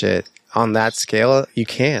this shit on that scale. You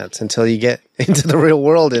can't until you get into the real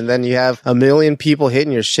world, and then you have 1 million people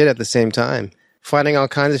hitting your shit at the same time, finding all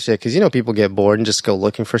kinds of shit. Because people get bored and just go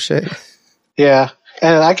looking for shit. Yeah.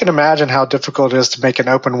 And I can imagine how difficult it is to make an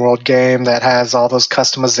open world game that has all those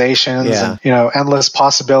customizations and, endless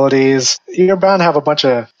possibilities. You're bound to have a bunch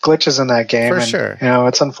of glitches in that game. For sure.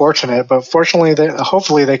 It's unfortunate, but fortunately,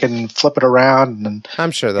 hopefully they can flip it around and I'm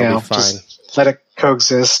sure they'll be fine. Just let it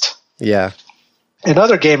coexist. Yeah. In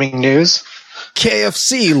other gaming news,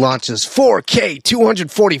 KFC launches 4K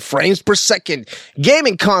 240 frames per second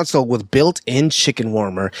gaming console with built-in chicken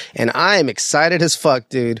warmer. And I am excited as fuck,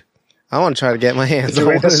 dude. I want to try to get my hands on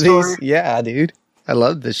one of these. Yeah, dude. I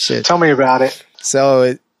love this shit. Tell me about it.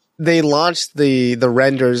 So they launched the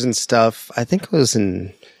renders and stuff. I think it was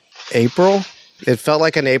in April. It felt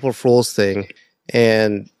like an April Fool's thing.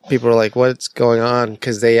 And people were like, what's going on?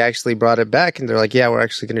 Because they actually brought it back and they're like, yeah, we're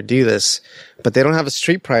actually going to do this. But they don't have a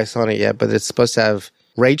street price on it yet, but it's supposed to have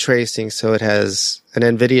ray tracing. So it has an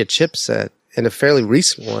NVIDIA chipset and a fairly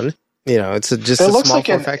recent one. You know, it's just a small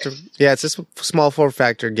form factor. Yeah, it's just a small form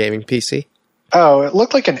factor gaming PC. Oh, it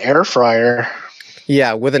looked like an air fryer.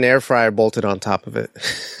 Yeah, with an air fryer bolted on top of it.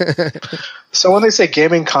 So when they say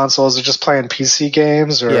gaming console, is it just playing PC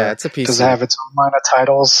games? Or yeah, it's a PC. Does it have its own line of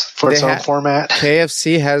titles for its own format?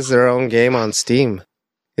 KFC has their own game on Steam.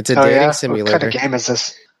 It's a dating simulator. What kind of game is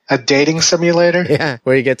this? A dating simulator? Yeah,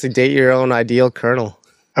 where you get to date your own ideal colonel.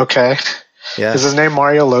 Okay. Yeah. Is his name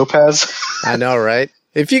Mario Lopez? I know, right?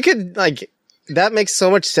 If you could, like, that makes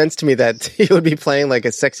so much sense to me that he would be playing like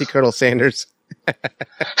a sexy Colonel Sanders.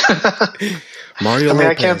 Mario Lopez.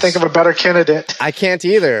 I can't think of a better candidate. I can't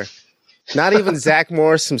either. Not even Zach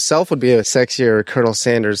Morris himself would be a sexier Colonel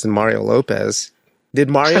Sanders than Mario Lopez. Did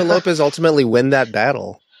Mario Lopez ultimately win that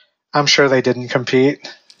battle? I'm sure they didn't compete.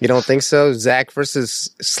 You don't think so? Zach versus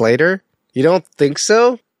Slater? You don't think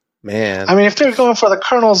so? Man. I mean, if they're going for the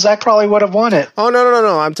Colonel, Zach probably would have won it. Oh,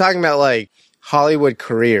 no. I'm talking about, like, Hollywood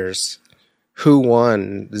careers. Who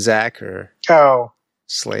won, Zach or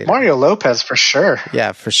Slater? Mario Lopez for sure.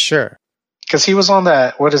 Yeah, for sure. Because he was on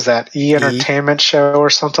that, what is that, E-Entertainment show or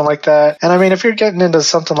something like that. And I mean, if you're getting into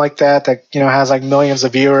something like that, you know, has like millions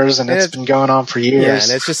of viewers and it's been going on for years. Yeah,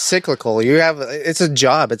 and it's just cyclical. It's a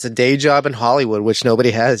job. It's a day job in Hollywood, which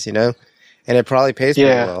nobody has, you know? And it probably pays pretty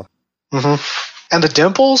well. Mm-hmm. And the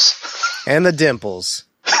dimples? And the dimples.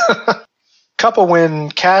 Couple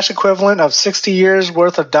win cash equivalent of 60 years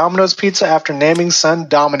worth of Domino's pizza after naming son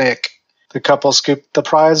Dominic. The couple scooped the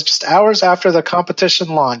prize just hours after the competition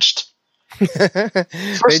launched.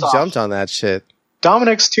 They jumped on that shit.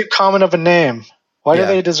 Dominic's too common of a name. Why do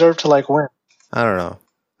they deserve to like win? I don't know.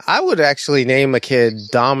 I would actually name a kid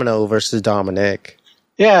Domino versus Dominic.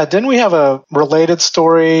 Yeah, didn't we have a related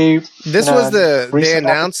story? They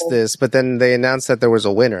announced this, but then they announced that there was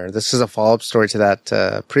a winner. This is a follow-up story to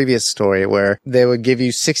that previous story where they would give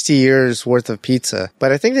you 60 years worth of pizza.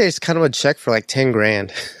 But I think they just kind of would check for like 10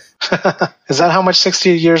 grand. Is that how much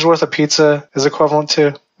 60 years worth of pizza is equivalent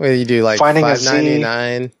to? Well, you do like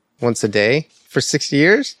 $5.99 once a day for 60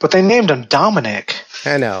 years? But they named him Dominic.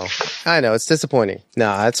 I know. It's disappointing.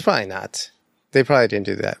 No, it's probably not. They probably didn't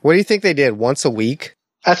do that. What do you think they did? Once a week?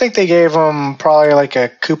 I think they gave him probably like a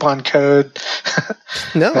coupon code.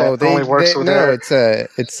 No,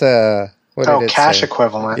 it's cash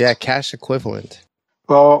equivalent. Yeah, cash equivalent.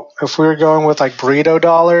 Well, if we were going with like burrito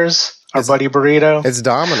dollars, our buddy Burrito, it's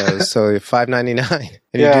Domino's, so $5.99, and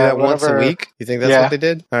you do that once a week. You think that's what they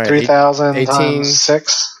did? All right, 3,000 times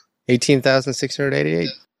 6, 18,688.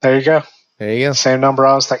 There you go. There you go. Same number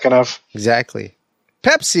I was thinking of. Exactly.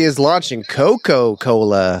 Pepsi is launching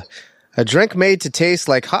Coca-Cola, a drink made to taste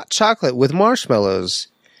like hot chocolate with marshmallows.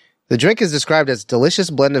 The drink is described as a delicious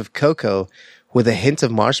blend of cocoa with a hint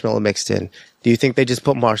of marshmallow mixed in. Do you think they just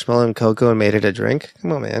put marshmallow and cocoa and made it a drink?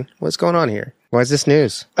 Come on, man. What's going on here? Why is this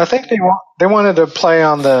news? I think they wanted to play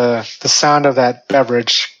on the sound of that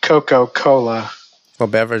beverage, Coca-Cola.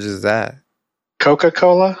 What beverage is that?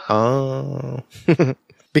 Coca-Cola. Oh.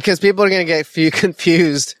 Because people are going to get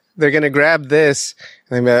confused. They're going to grab this and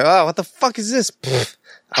they're going to be like, oh, what the fuck is this? Pfft,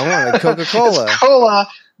 I want a Coca-Cola. It's cola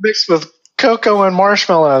mixed with cocoa and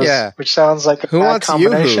marshmallows. Yeah. Which sounds like a bad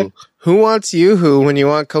combination. Who wants Yoo-hoo when you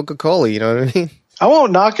want Coca-Cola? You know what I mean? I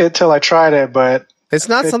won't knock it till I tried it, but it's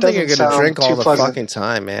not something you're going to drink all the fucking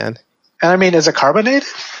time, man. And I mean, is it carbonated?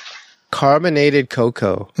 Carbonated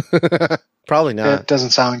cocoa. Probably not. It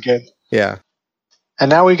doesn't sound good. Yeah. And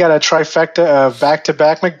now we got a trifecta of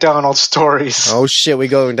back-to-back McDonald's stories. Oh shit, we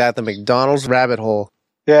go down the McDonald's rabbit hole.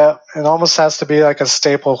 Yeah, it almost has to be like a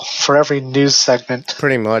staple for every news segment.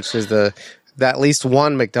 Pretty much is that at least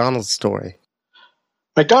one McDonald's story.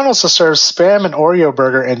 McDonald's serves Spam and Oreo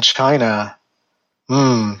burger in China.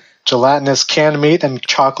 Gelatinous canned meat and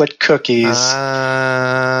chocolate cookies.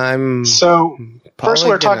 So first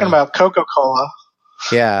we're talking about Coca-Cola.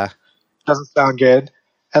 Yeah. Doesn't sound good.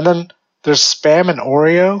 And then there's Spam and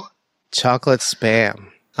Oreo. Chocolate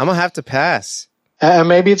Spam. I'm going to have to pass. And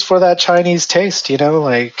maybe it's for that Chinese taste, you know,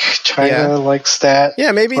 like China likes that.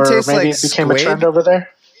 Yeah, maybe it tastes like it became squid. A trend over there.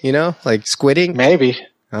 You know, like squidding. Maybe.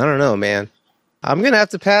 I don't know, man. I'm going to have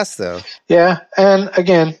to pass, though. Yeah, and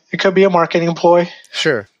again, it could be a marketing ploy.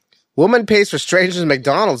 Sure. Woman pays for strangers at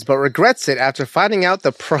McDonald's, but regrets it after finding out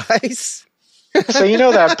the price. So you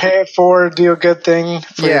know that pay it forward, do a good thing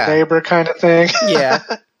for your neighbor kind of thing?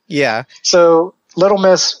 Yeah. So Little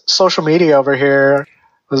Miss social media over here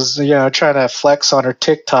was, trying to flex on her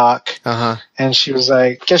TikTok. And she was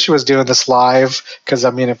like, I guess she was doing this live because,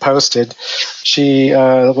 it posted. She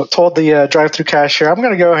told the drive-thru cashier, I'm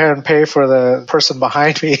going to go ahead and pay for the person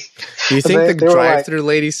behind me. Do you think the drive-thru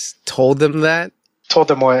ladies told them that? Told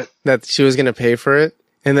them what? That she was going to pay for it?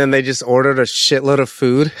 And then they just ordered a shitload of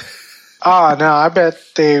food? Oh, no, I bet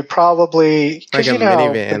they probably... Like a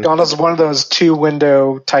minivan. McDonald's is one of those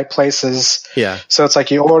 2-window type places. Yeah. So it's like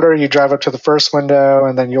you order, you drive up to the first window,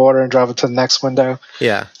 and then you order and drive up to the next window.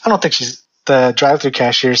 Yeah. I don't think the drive-thru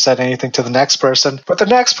cashier said anything to the next person. But the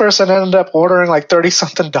next person ended up ordering like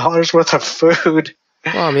 $30-something worth of food.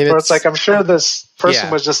 Well, it's like, I'm sure this person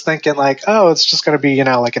was just thinking like, oh, it's just going to be,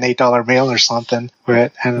 like an $8 meal or something.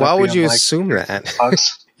 Why would you assume that?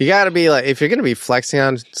 You got to be like, if you're going to be flexing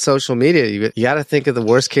on social media, you got to think of the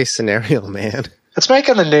worst case scenario, man. It's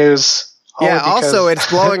making the news. Yeah, also it's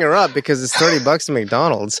blowing her up because it's $30 at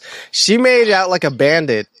McDonald's. She made out like a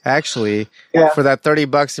bandit, actually, for that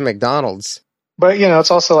 $30 at McDonald's. But, it's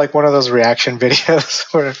also like one of those reaction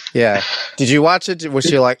videos where... Yeah. Did you watch it? Was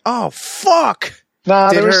she like, oh, fuck?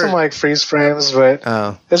 Nah, there were some like freeze frames, but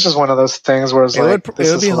it's just one of those things where it's it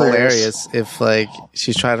would be hilarious if like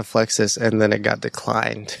she's trying to flex this and then it got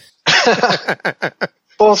declined.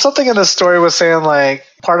 Well, something in the story was saying like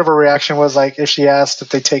part of her reaction was like if she asked if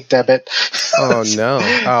they take debit. Oh no!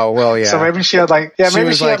 Oh well, yeah. So maybe she had like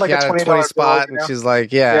maybe she had like a $20 spot, and she's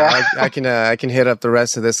like, I can hit up the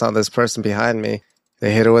rest of this on this person behind me.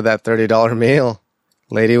 They hit her with that $30 meal.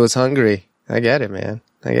 Lady was hungry. I get it, man.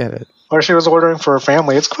 I get it. Or she was ordering for her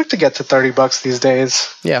family. It's quick to get to $30 these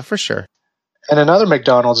days. Yeah, for sure. And another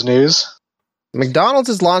McDonald's news. McDonald's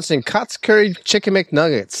is launching Katsu Curry Chicken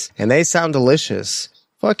McNuggets, and they sound delicious.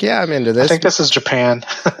 Fuck yeah, I'm into this. I think this is Japan.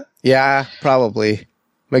 Yeah, probably.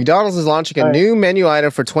 McDonald's is launching a new menu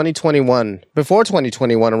item for 2021. Before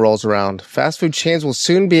 2021 rolls around, fast food chains will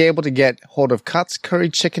soon be able to get hold of Katsu Curry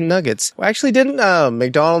Chicken Nuggets. Well, actually, didn't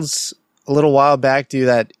McDonald's a little while back do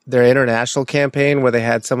their international campaign where they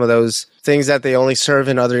had some of those things that they only serve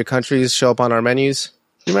in other countries show up on our menus?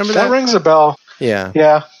 You remember that? That rings a bell. Yeah.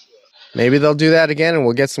 Yeah. Maybe they'll do that again and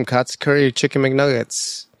we'll get some Katsu Curry Chicken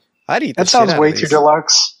McNuggets. I'd eat that. That sounds way too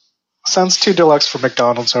deluxe. Sounds too deluxe for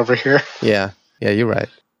McDonald's over here. Yeah. Yeah, you're right.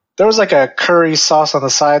 There was like a curry sauce on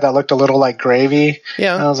the side that looked a little like gravy.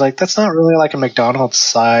 Yeah. And I was like, that's not really like a McDonald's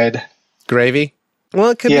side. Gravy?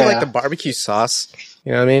 Well, it could be like the barbecue sauce.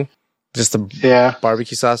 You know what I mean? Just the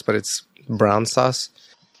barbecue sauce, but it's brown sauce.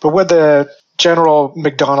 But with the general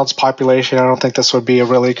McDonald's population, I don't think this would be a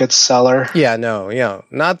really good seller. Yeah, no,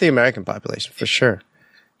 not the American population, for sure.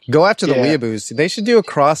 Go after the weeaboos. They should do a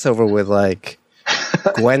crossover with, like,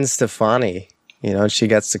 Gwen Stefani. You know, she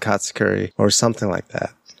gets the Katsu Curry or something like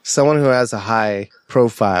that. Someone who has a high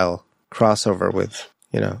profile crossover with,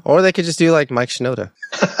 or they could just do, like, Mike Shinoda.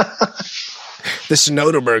 The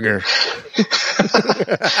Shinoda Burger.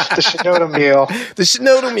 The Shinoda meal. The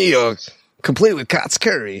Shinoda meal. Complete with Katsu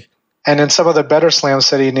Curry. And in some of the better Slam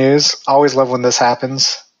City news, always love when this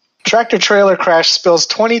happens. Tractor trailer crash spills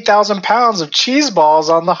 20,000 pounds of cheese balls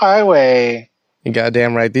on the highway. You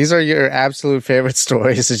goddamn right. These are your absolute favorite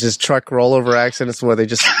stories. It's just truck rollover accidents where they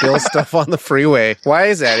just spill stuff on the freeway. Why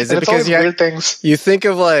is that? Is it because you think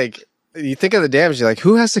of the damage, you're like,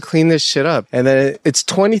 who has to clean this shit up? And then it's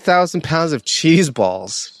 20,000 pounds of cheese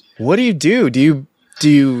balls. What do? Do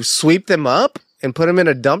you sweep them up and put them in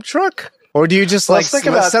a dump truck? Or do you just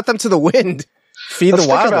set them to the wind? Feed the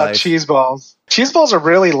wildlife. Think about cheese balls. Cheese balls are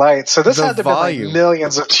really light, so this had to be like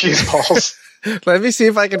millions of cheese balls. Let me see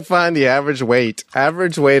if I can find the average weight.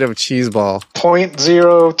 Average weight of a cheese ball.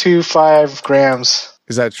 0.025 grams.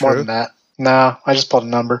 Is that true? More than that. No, I just pulled a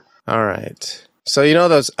number. All right. So you know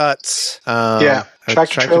those Utz?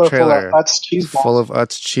 Tractor trailer full of Utz cheese balls. Full of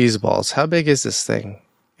Utz cheese balls. How big is this thing?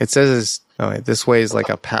 It says this weighs like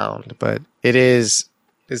a pound, but it is...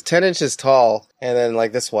 It's 10 inches tall and then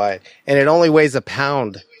like this wide. And it only weighs a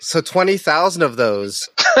pound. So 20,000 of those.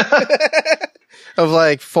 Of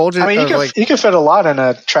like folded. I mean, you can fit a lot in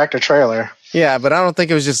a tractor trailer. Yeah, but I don't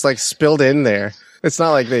think it was just like spilled in there. It's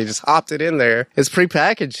not like they just hopped it in there. It's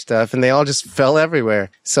prepackaged stuff and they all just fell everywhere.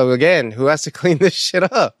 So again, who has to clean this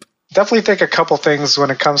shit up? definitely think a couple things when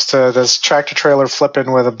it comes to this tractor trailer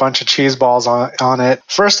flipping with a bunch of cheese balls on it.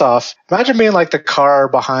 First off, imagine being like the car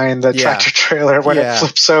behind the tractor trailer when it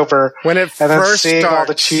flips over. When it and first then seeing starts, all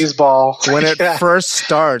the cheese ball. When it first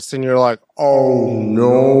starts and you're like, oh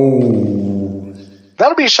no.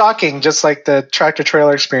 That'll be shocking, just like the tractor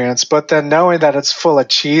trailer experience. But then knowing that it's full of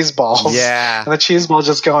cheese balls. Yeah. And the cheese balls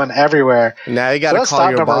just going everywhere. Now you got to call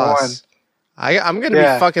your boss. I'm going to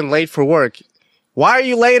be fucking late for work. Why are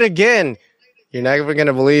you late again? You're never going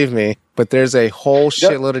to believe me, but there's a whole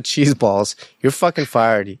shitload of cheese balls. You're fucking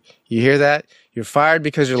fired. You hear that? You're fired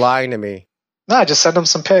because you're lying to me. No, just send them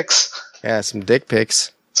some pics. Yeah, some dick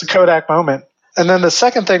pics. It's a Kodak moment. And then the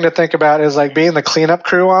second thing to think about is like being the cleanup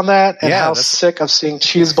crew on that and how sick of seeing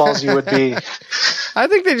cheese balls you would be. I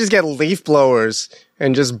think they just get leaf blowers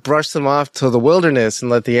and just brush them off to the wilderness and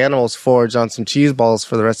let the animals forage on some cheese balls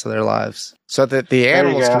for the rest of their lives so that the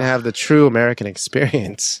animals can have the true American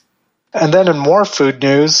experience. And then in more food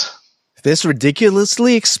news, this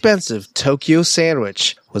ridiculously expensive Tokyo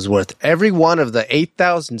sandwich was worth every one of the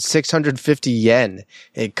 8,650 yen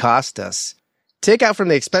it cost us. Takeout from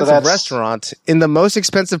the expensive restaurant in the most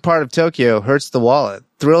expensive part of Tokyo hurts the wallet,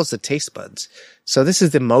 thrills the taste buds. So this is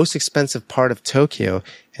the most expensive part of Tokyo,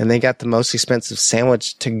 and they got the most expensive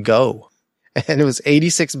sandwich to go. And it was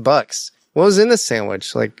 $86. What was in the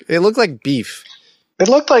sandwich? Like, it looked like beef. It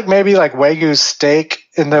looked like maybe like Wagyu steak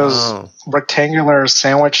in those rectangular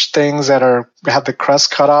sandwich things that have the crust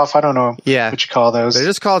cut off. I don't know what you call those. They're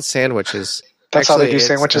just called sandwiches. That's how they do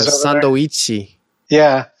sandwiches over there. Sandoichi.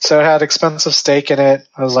 Yeah, so it had expensive steak in it.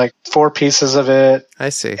 It was like 4 pieces of it. I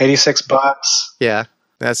see. $86. Yeah,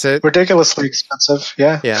 that's it. Ridiculously expensive.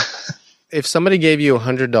 Yeah. Yeah. If somebody gave you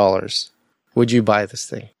 $100, would you buy this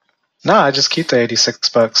thing? No, I just keep the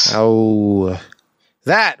 $86. Oh,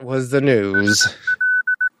 that was the news.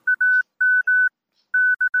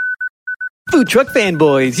 Food truck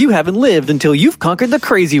fanboys, you haven't lived until you've conquered the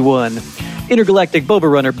crazy one. Intergalactic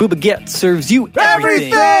Boba Runner Booba Get serves you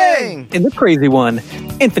everything in the crazy one.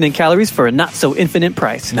 Infinite calories for a not so infinite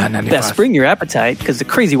price. Best spring your appetite because the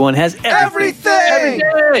crazy one has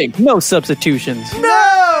everything. No substitutions.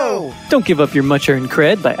 No! Don't give up your much earned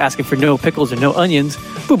cred by asking for no pickles or no onions.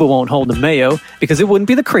 Booba won't hold the mayo because it wouldn't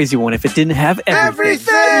be the crazy one if it didn't have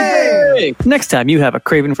everything. Next time you have a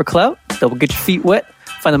craving for clout, that will get your feet wet.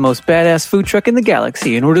 Find the most badass food truck in the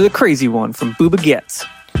galaxy and order the crazy one from Booba Gets.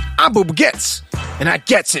 I'm Booba Gets, and I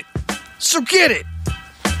gets it. So get it.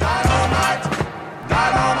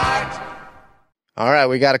 All right,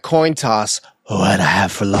 we got a coin toss. What I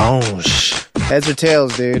have for lunch? Heads or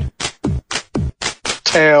tails, dude?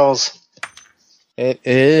 Tails. It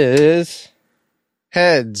is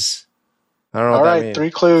heads. I don't know what that means.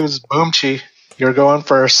 3 clues. Boomchi, you're going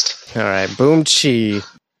first. All right, Boomchi,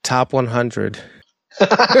 top 100.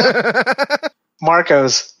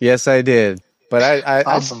 Marcos. Yes, I did. But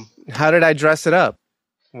awesome. How did I dress it up?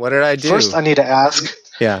 What did I do? First, I need to ask.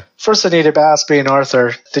 Yeah. First, I need to ask, being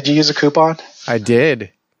Arthur, did you use a coupon? I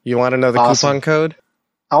did. You want to know the coupon code?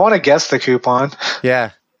 I want to guess the coupon.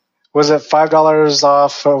 Yeah. Was it $5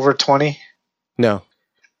 off over 20? No.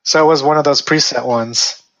 So it was one of those preset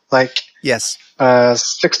ones. Like, yes.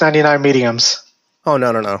 $6.99 mediums. Oh,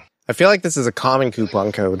 no. I feel like this is a common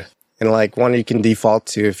coupon code. And like one you can default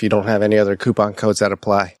to if you don't have any other coupon codes that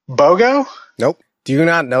apply. BOGO? Nope. Do you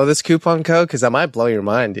not know this coupon code? Because that might blow your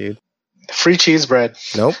mind, dude. Free cheese bread.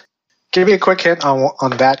 Nope. Give me a quick hint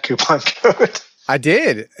on that coupon code. I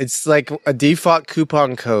did. It's like a default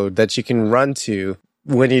coupon code that you can run to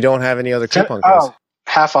when you don't have any other coupon codes. Oh,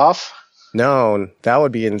 half off? No, that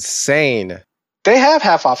would be insane. They have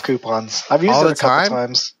half off coupons. I've used it a couple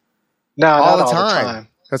times. No, not all the time.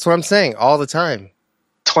 That's what I'm saying. All the time.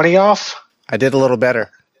 20 off? I did a little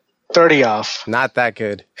better. 30 off. Not that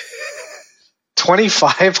good.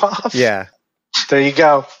 25 off? Yeah. There you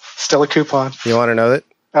go. Still a coupon. You want to know that?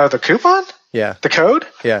 Oh, the coupon? Yeah. The code?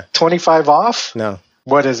 Yeah. 25 off? No.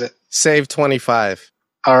 What is it? Save 25.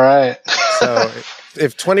 All right. So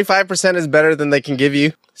if 25% is better than they can give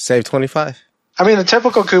you, save 25. I mean, the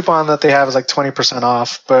typical coupon that they have is like 20%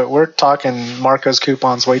 off, but we're talking Marco's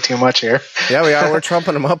coupons way too much here. Yeah, we are. We're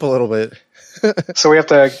trumping them up a little bit. So we have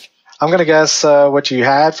to, I'm going to guess what you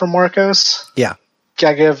had from Marcos. Yeah.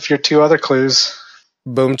 Gotta give your 2 other clues.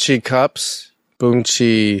 Boomchi cups.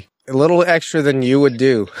 Boomchi, a little extra than you would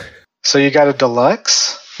do. So you got a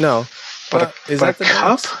deluxe? No. Is that the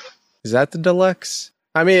cup? Deluxe? Is that the deluxe?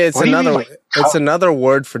 I mean, it's another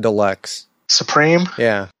word for deluxe. Supreme?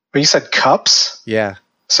 Yeah. But you said cups? Yeah.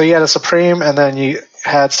 So you had a Supreme and then you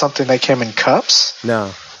had something that came in cups?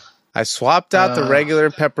 No. I swapped out the regular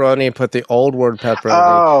pepperoni and put the old word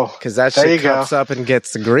pepperoni. Because that shit cups up and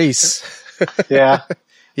gets the grease. Yeah.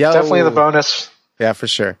 Definitely the bonus. Yeah, for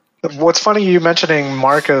sure. What's funny you mentioning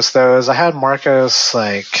Marcos, though, is I had Marcos,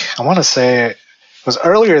 I want to say it was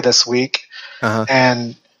earlier this week.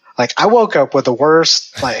 And I woke up with the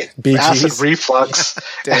worst acid reflux.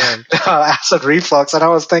 Damn. Acid reflux. And I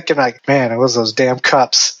was thinking man, it was those damn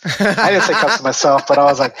cups. I didn't say cups to myself, but I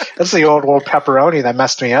was like, it's the old world pepperoni that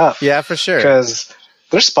messed me up. Yeah, for sure. Because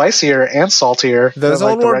they're spicier and saltier. Those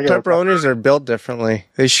old world pepperonis are built differently.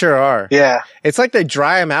 They sure are. Yeah. It's like they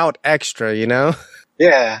dry them out extra, you know?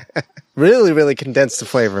 Yeah. Really, really condense the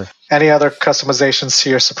flavor. Any other customizations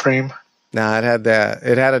to your Supreme? Nah, it had that.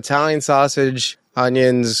 It had Italian sausage,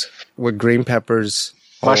 onions with green peppers,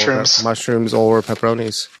 mushrooms, or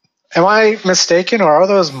pepperonis. Am I mistaken, or are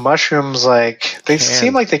those mushrooms they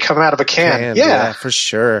seem like they come out of a can? Yeah, for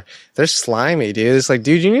sure. They're slimy, dude. It's like,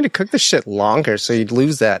 dude, you need to cook this shit longer so you'd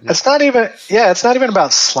lose that. It's not even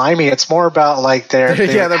about slimy. It's more about they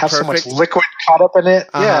have perfect. So much liquid caught up in it.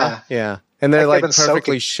 Yeah. And they're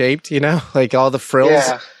perfectly shaped, you know? All the frills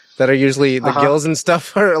that are usually the gills and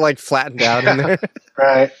stuff are flattened out in there.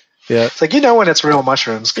 Right. Yeah. It's when it's real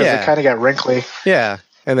mushrooms because they kind of get wrinkly. Yeah.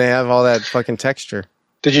 And they have all that fucking texture.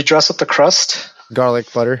 Did you dress up the crust?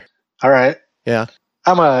 Garlic butter. All right. Yeah.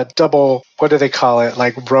 I'm a double, what do they call it?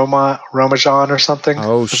 Parmesan or something?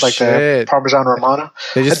 Oh, it's shit. The Parmesan Romano.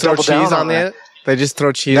 They just throw cheese on it? They just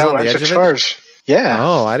throw cheese on the edge of it? Yeah.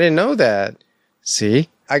 Oh, I didn't know that. See?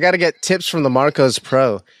 I got to get tips from the Marcos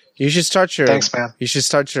Pro. You should start your Thanks, man. You should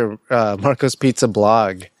start your Marcos Pizza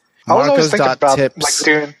blog. I was always thinking about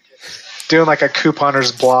doing a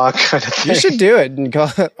couponer's blog kind of thing. You should do it and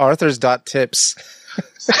call it Arthur's.tips.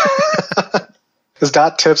 Is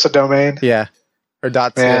 .tips a domain? Yeah. Or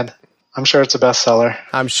 .tip. Man, I'm sure it's a bestseller.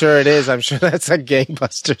 I'm sure it is. I'm sure that's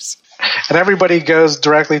gangbusters. And everybody goes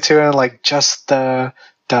directly to it just the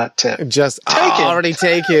 .tip. Just already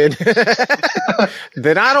taken.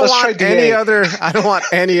 Then I don't want any other. I don't want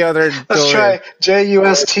any other. Let's try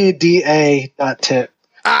JUSTDA.tip.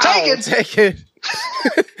 Take it.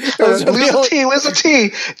 Where's the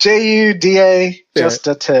T? JUDA. Just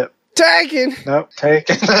a tip. Taken. Nope.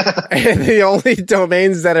 Taken. And the only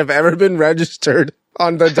domains that have ever been registered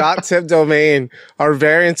on the .tip domain are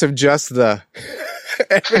variants of just the.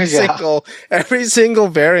 Every single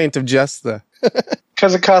variant of just the.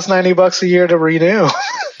 Because it costs $90 a year to renew.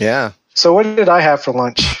 Yeah. So what did I have for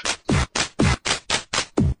lunch?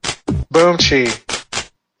 Boom Chi.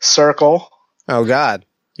 Circle. Oh, God.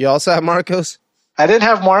 You also have Marcos? I didn't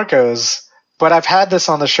have Marcos, but I've had this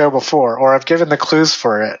on the show before, or I've given the clues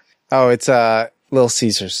for it. Oh, it's Little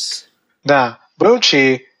Caesars. Nah. Boom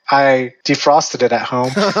Chi, I defrosted it at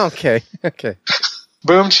home. Okay.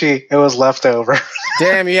 Boom Chi, it was leftover.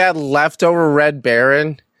 Damn, you had leftover Red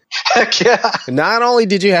Baron? Heck yeah. Not only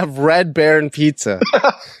did you have Red Baron pizza,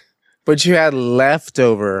 but you had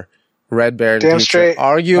leftover Red Baron Damn pizza. Straight.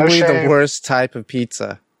 Arguably the worst type of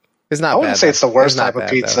pizza. It's not bad. I wouldn't say it's the worst type of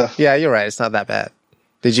pizza. Though. Yeah, you're right. It's not that bad.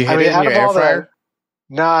 Did you hit it in your air fryer?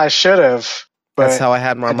 Nah, I should have. That's how I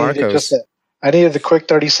had my Marcos. I needed the quick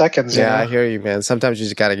 30 seconds. Yeah, I hear you, man. Sometimes you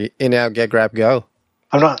just got to get in, out, get, grab, go.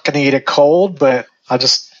 I'm not going to eat it cold, but I'll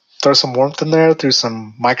just throw some warmth in there through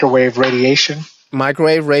some microwave radiation.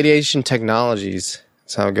 Microwave radiation technologies.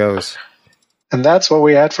 That's how it goes. And that's what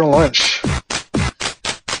we had for lunch.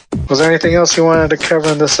 Was there anything else you wanted to cover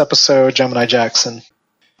in this episode, Gemini Jackson?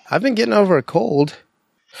 I've been getting over a cold.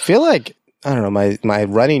 I feel like, I don't know, my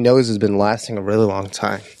runny nose has been lasting a really long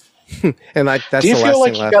time. And that's do you feel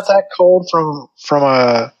like you got that cold from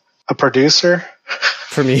a producer?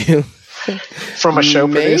 From you? From a show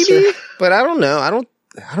producer? But I don't know. I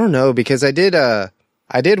don't know, because I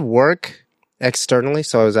did work externally,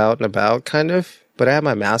 so I was out and about kind of, but I had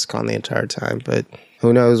my mask on the entire time. But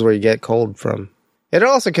who knows where you get cold from? It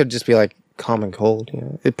also could just be like common cold. You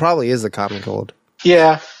know? It probably is the common cold.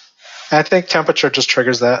 Yeah. I think temperature just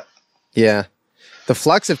triggers that. Yeah. The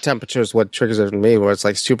flux of temperature is what triggers it for me, where it's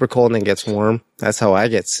like super cold and then gets warm. That's how I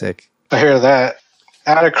get sick. I hear that.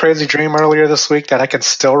 I had a crazy dream earlier this week that I can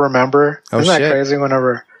still remember. Oh, Isn't that shit. crazy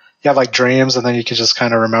whenever you have like dreams and then you can just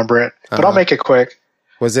kind of remember it? But I'll make it quick.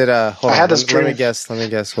 Was it hold I on, had this dream. Let me guess.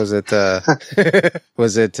 Was it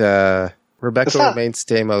Rebecca Romaine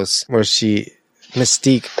Stamos, where she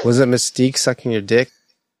Mystique? Was it Mystique sucking your dick?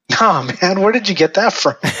 No, man, where did you get that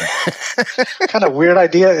from? Kind of weird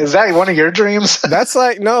idea. Is that one of your dreams? That's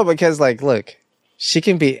like, no, because like, look, she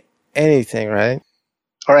can be anything, right?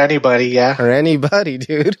 Or anybody, yeah. Or anybody,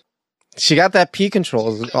 dude. She got that pee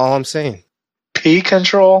control, is all I'm saying. Pee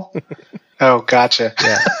control? Oh, gotcha.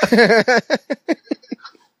 Yeah.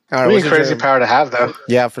 All right, Pretty crazy power to have, though.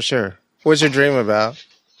 Yeah, for sure. What's your dream about?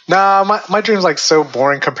 Nah, my dream's like so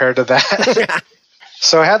boring compared to that.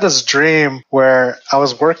 So I had this dream where I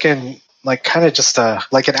was working like kind of just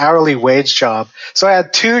like an hourly wage job. So I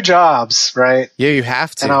had 2 jobs, right? Yeah, you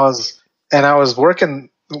have to. And I was working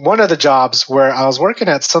one of the jobs where I was working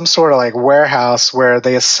at some sort of like warehouse where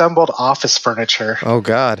they assembled office furniture. Oh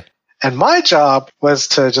God. And my job was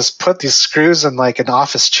to just put these screws in like an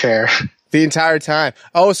office chair. The entire time.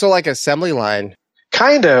 Oh, so like assembly line.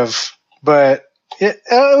 Kind of, but it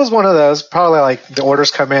was one of those. Probably like the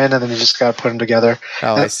orders come in and then you just got to put them together.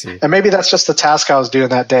 Oh, I see. And maybe that's just the task I was doing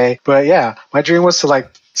that day. But yeah, my dream was to like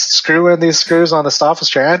screw in these screws on this office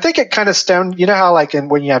chair. And I think it kind of stemmed, you know how like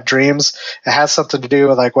when you have dreams, it has something to do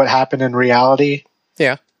with like what happened in reality?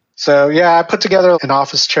 Yeah. So yeah, I put together an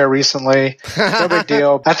office chair recently. No big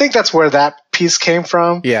deal. I think that's where that piece came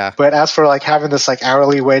from. Yeah. But as for like having this like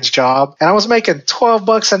hourly wage job, and I was making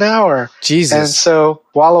 $12 an hour. Jesus. And so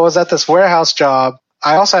while I was at this warehouse job,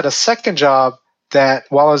 I also had a second job that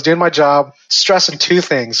while I was doing my job, stressing 2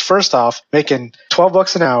 things. First off, making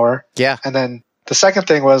 $12 an hour. Yeah. And then the second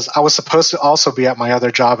thing was I was supposed to also be at my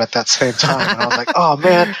other job at that same time. And I was like, oh,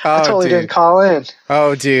 man, I totally didn't call in.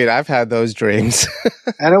 Oh, dude, I've had those dreams.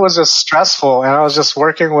 And it was just stressful. And I was just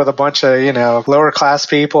working with a bunch of, lower class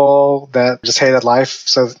people that just hated life.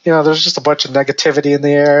 So, there's just a bunch of negativity in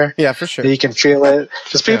the air. Yeah, for sure. You can feel it.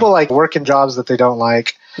 Just people like working jobs that they don't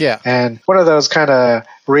like. Yeah. And one of those kind of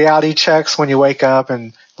reality checks when you wake up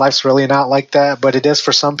and life's really not like that, but it is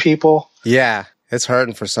for some people. Yeah. It's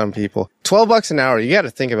hurting for some people. $12 an hour. You got to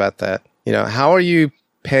think about that. How are you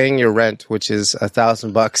paying your rent, which is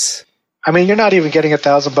 $1,000? I mean, you're not even getting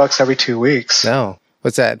 $1,000 every 2 weeks. No.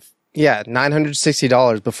 What's that? Yeah,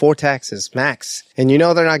 $960 before taxes, max. And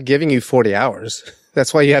they're not giving you 40 hours.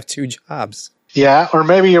 That's why you have 2 jobs. Yeah, or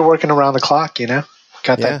maybe you're working around the clock,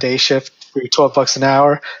 Got that day shift for your $12 an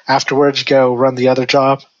hour. Afterwards, you go run the other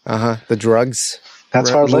job. The drugs. That's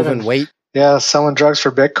hard living. Weight. Yeah, selling drugs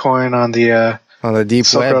for Bitcoin on the deep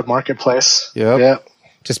Silk web. Road Marketplace. Yep.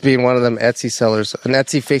 Just being one of them Etsy sellers, an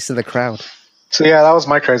Etsy face of the crowd. So yeah, that was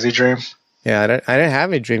my crazy dream. Yeah, I didn't have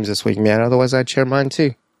any dreams this week, man. Otherwise, I'd share mine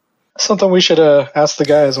too. Something we should ask the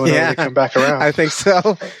guys whenever they come back around. I think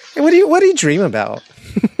so. Hey, what do you dream about?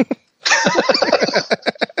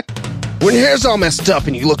 When your hair's all messed up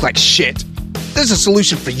and you look like shit, there's a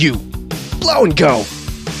solution for you. Blow and Go.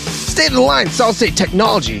 State-of-the-line solid-state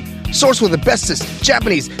technology. Sourced with the bestest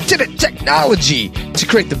Japanese technology to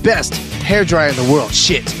create the best hairdryer in the world.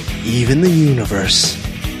 Shit, even the universe.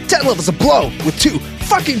 10 levels of blow with 2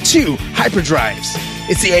 hyperdrives.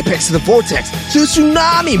 It's the apex of the vortex to the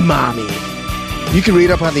tsunami, mommy. You can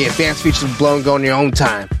read up on the advanced features of Blow and Go in your own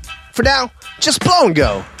time. For now, just Blow and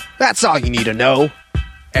Go. That's all you need to know.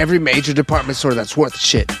 Every major department store that's worth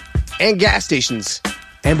shit. And gas stations.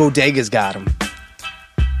 And bodegas got them.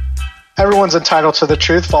 Everyone's entitled to the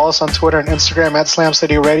truth. Follow us on Twitter and Instagram at Slam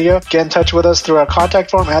City Radio. Get in touch with us through our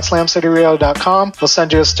contact form at slamcityradio.com. We'll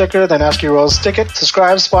send you a sticker, then ask you to roll a sticker.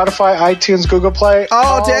 Subscribe, Spotify, iTunes, Google Play.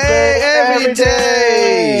 All day, every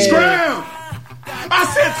day. Scram! I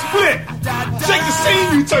said split. Shake the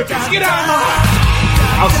scene, you turkeys. Get out of my house.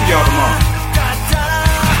 I'll see y'all tomorrow.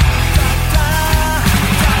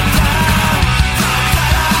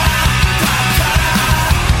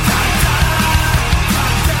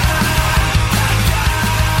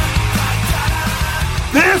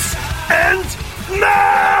 This ends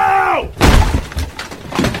now!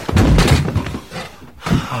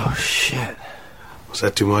 Oh, shit. Was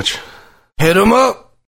that too much? Hit him up!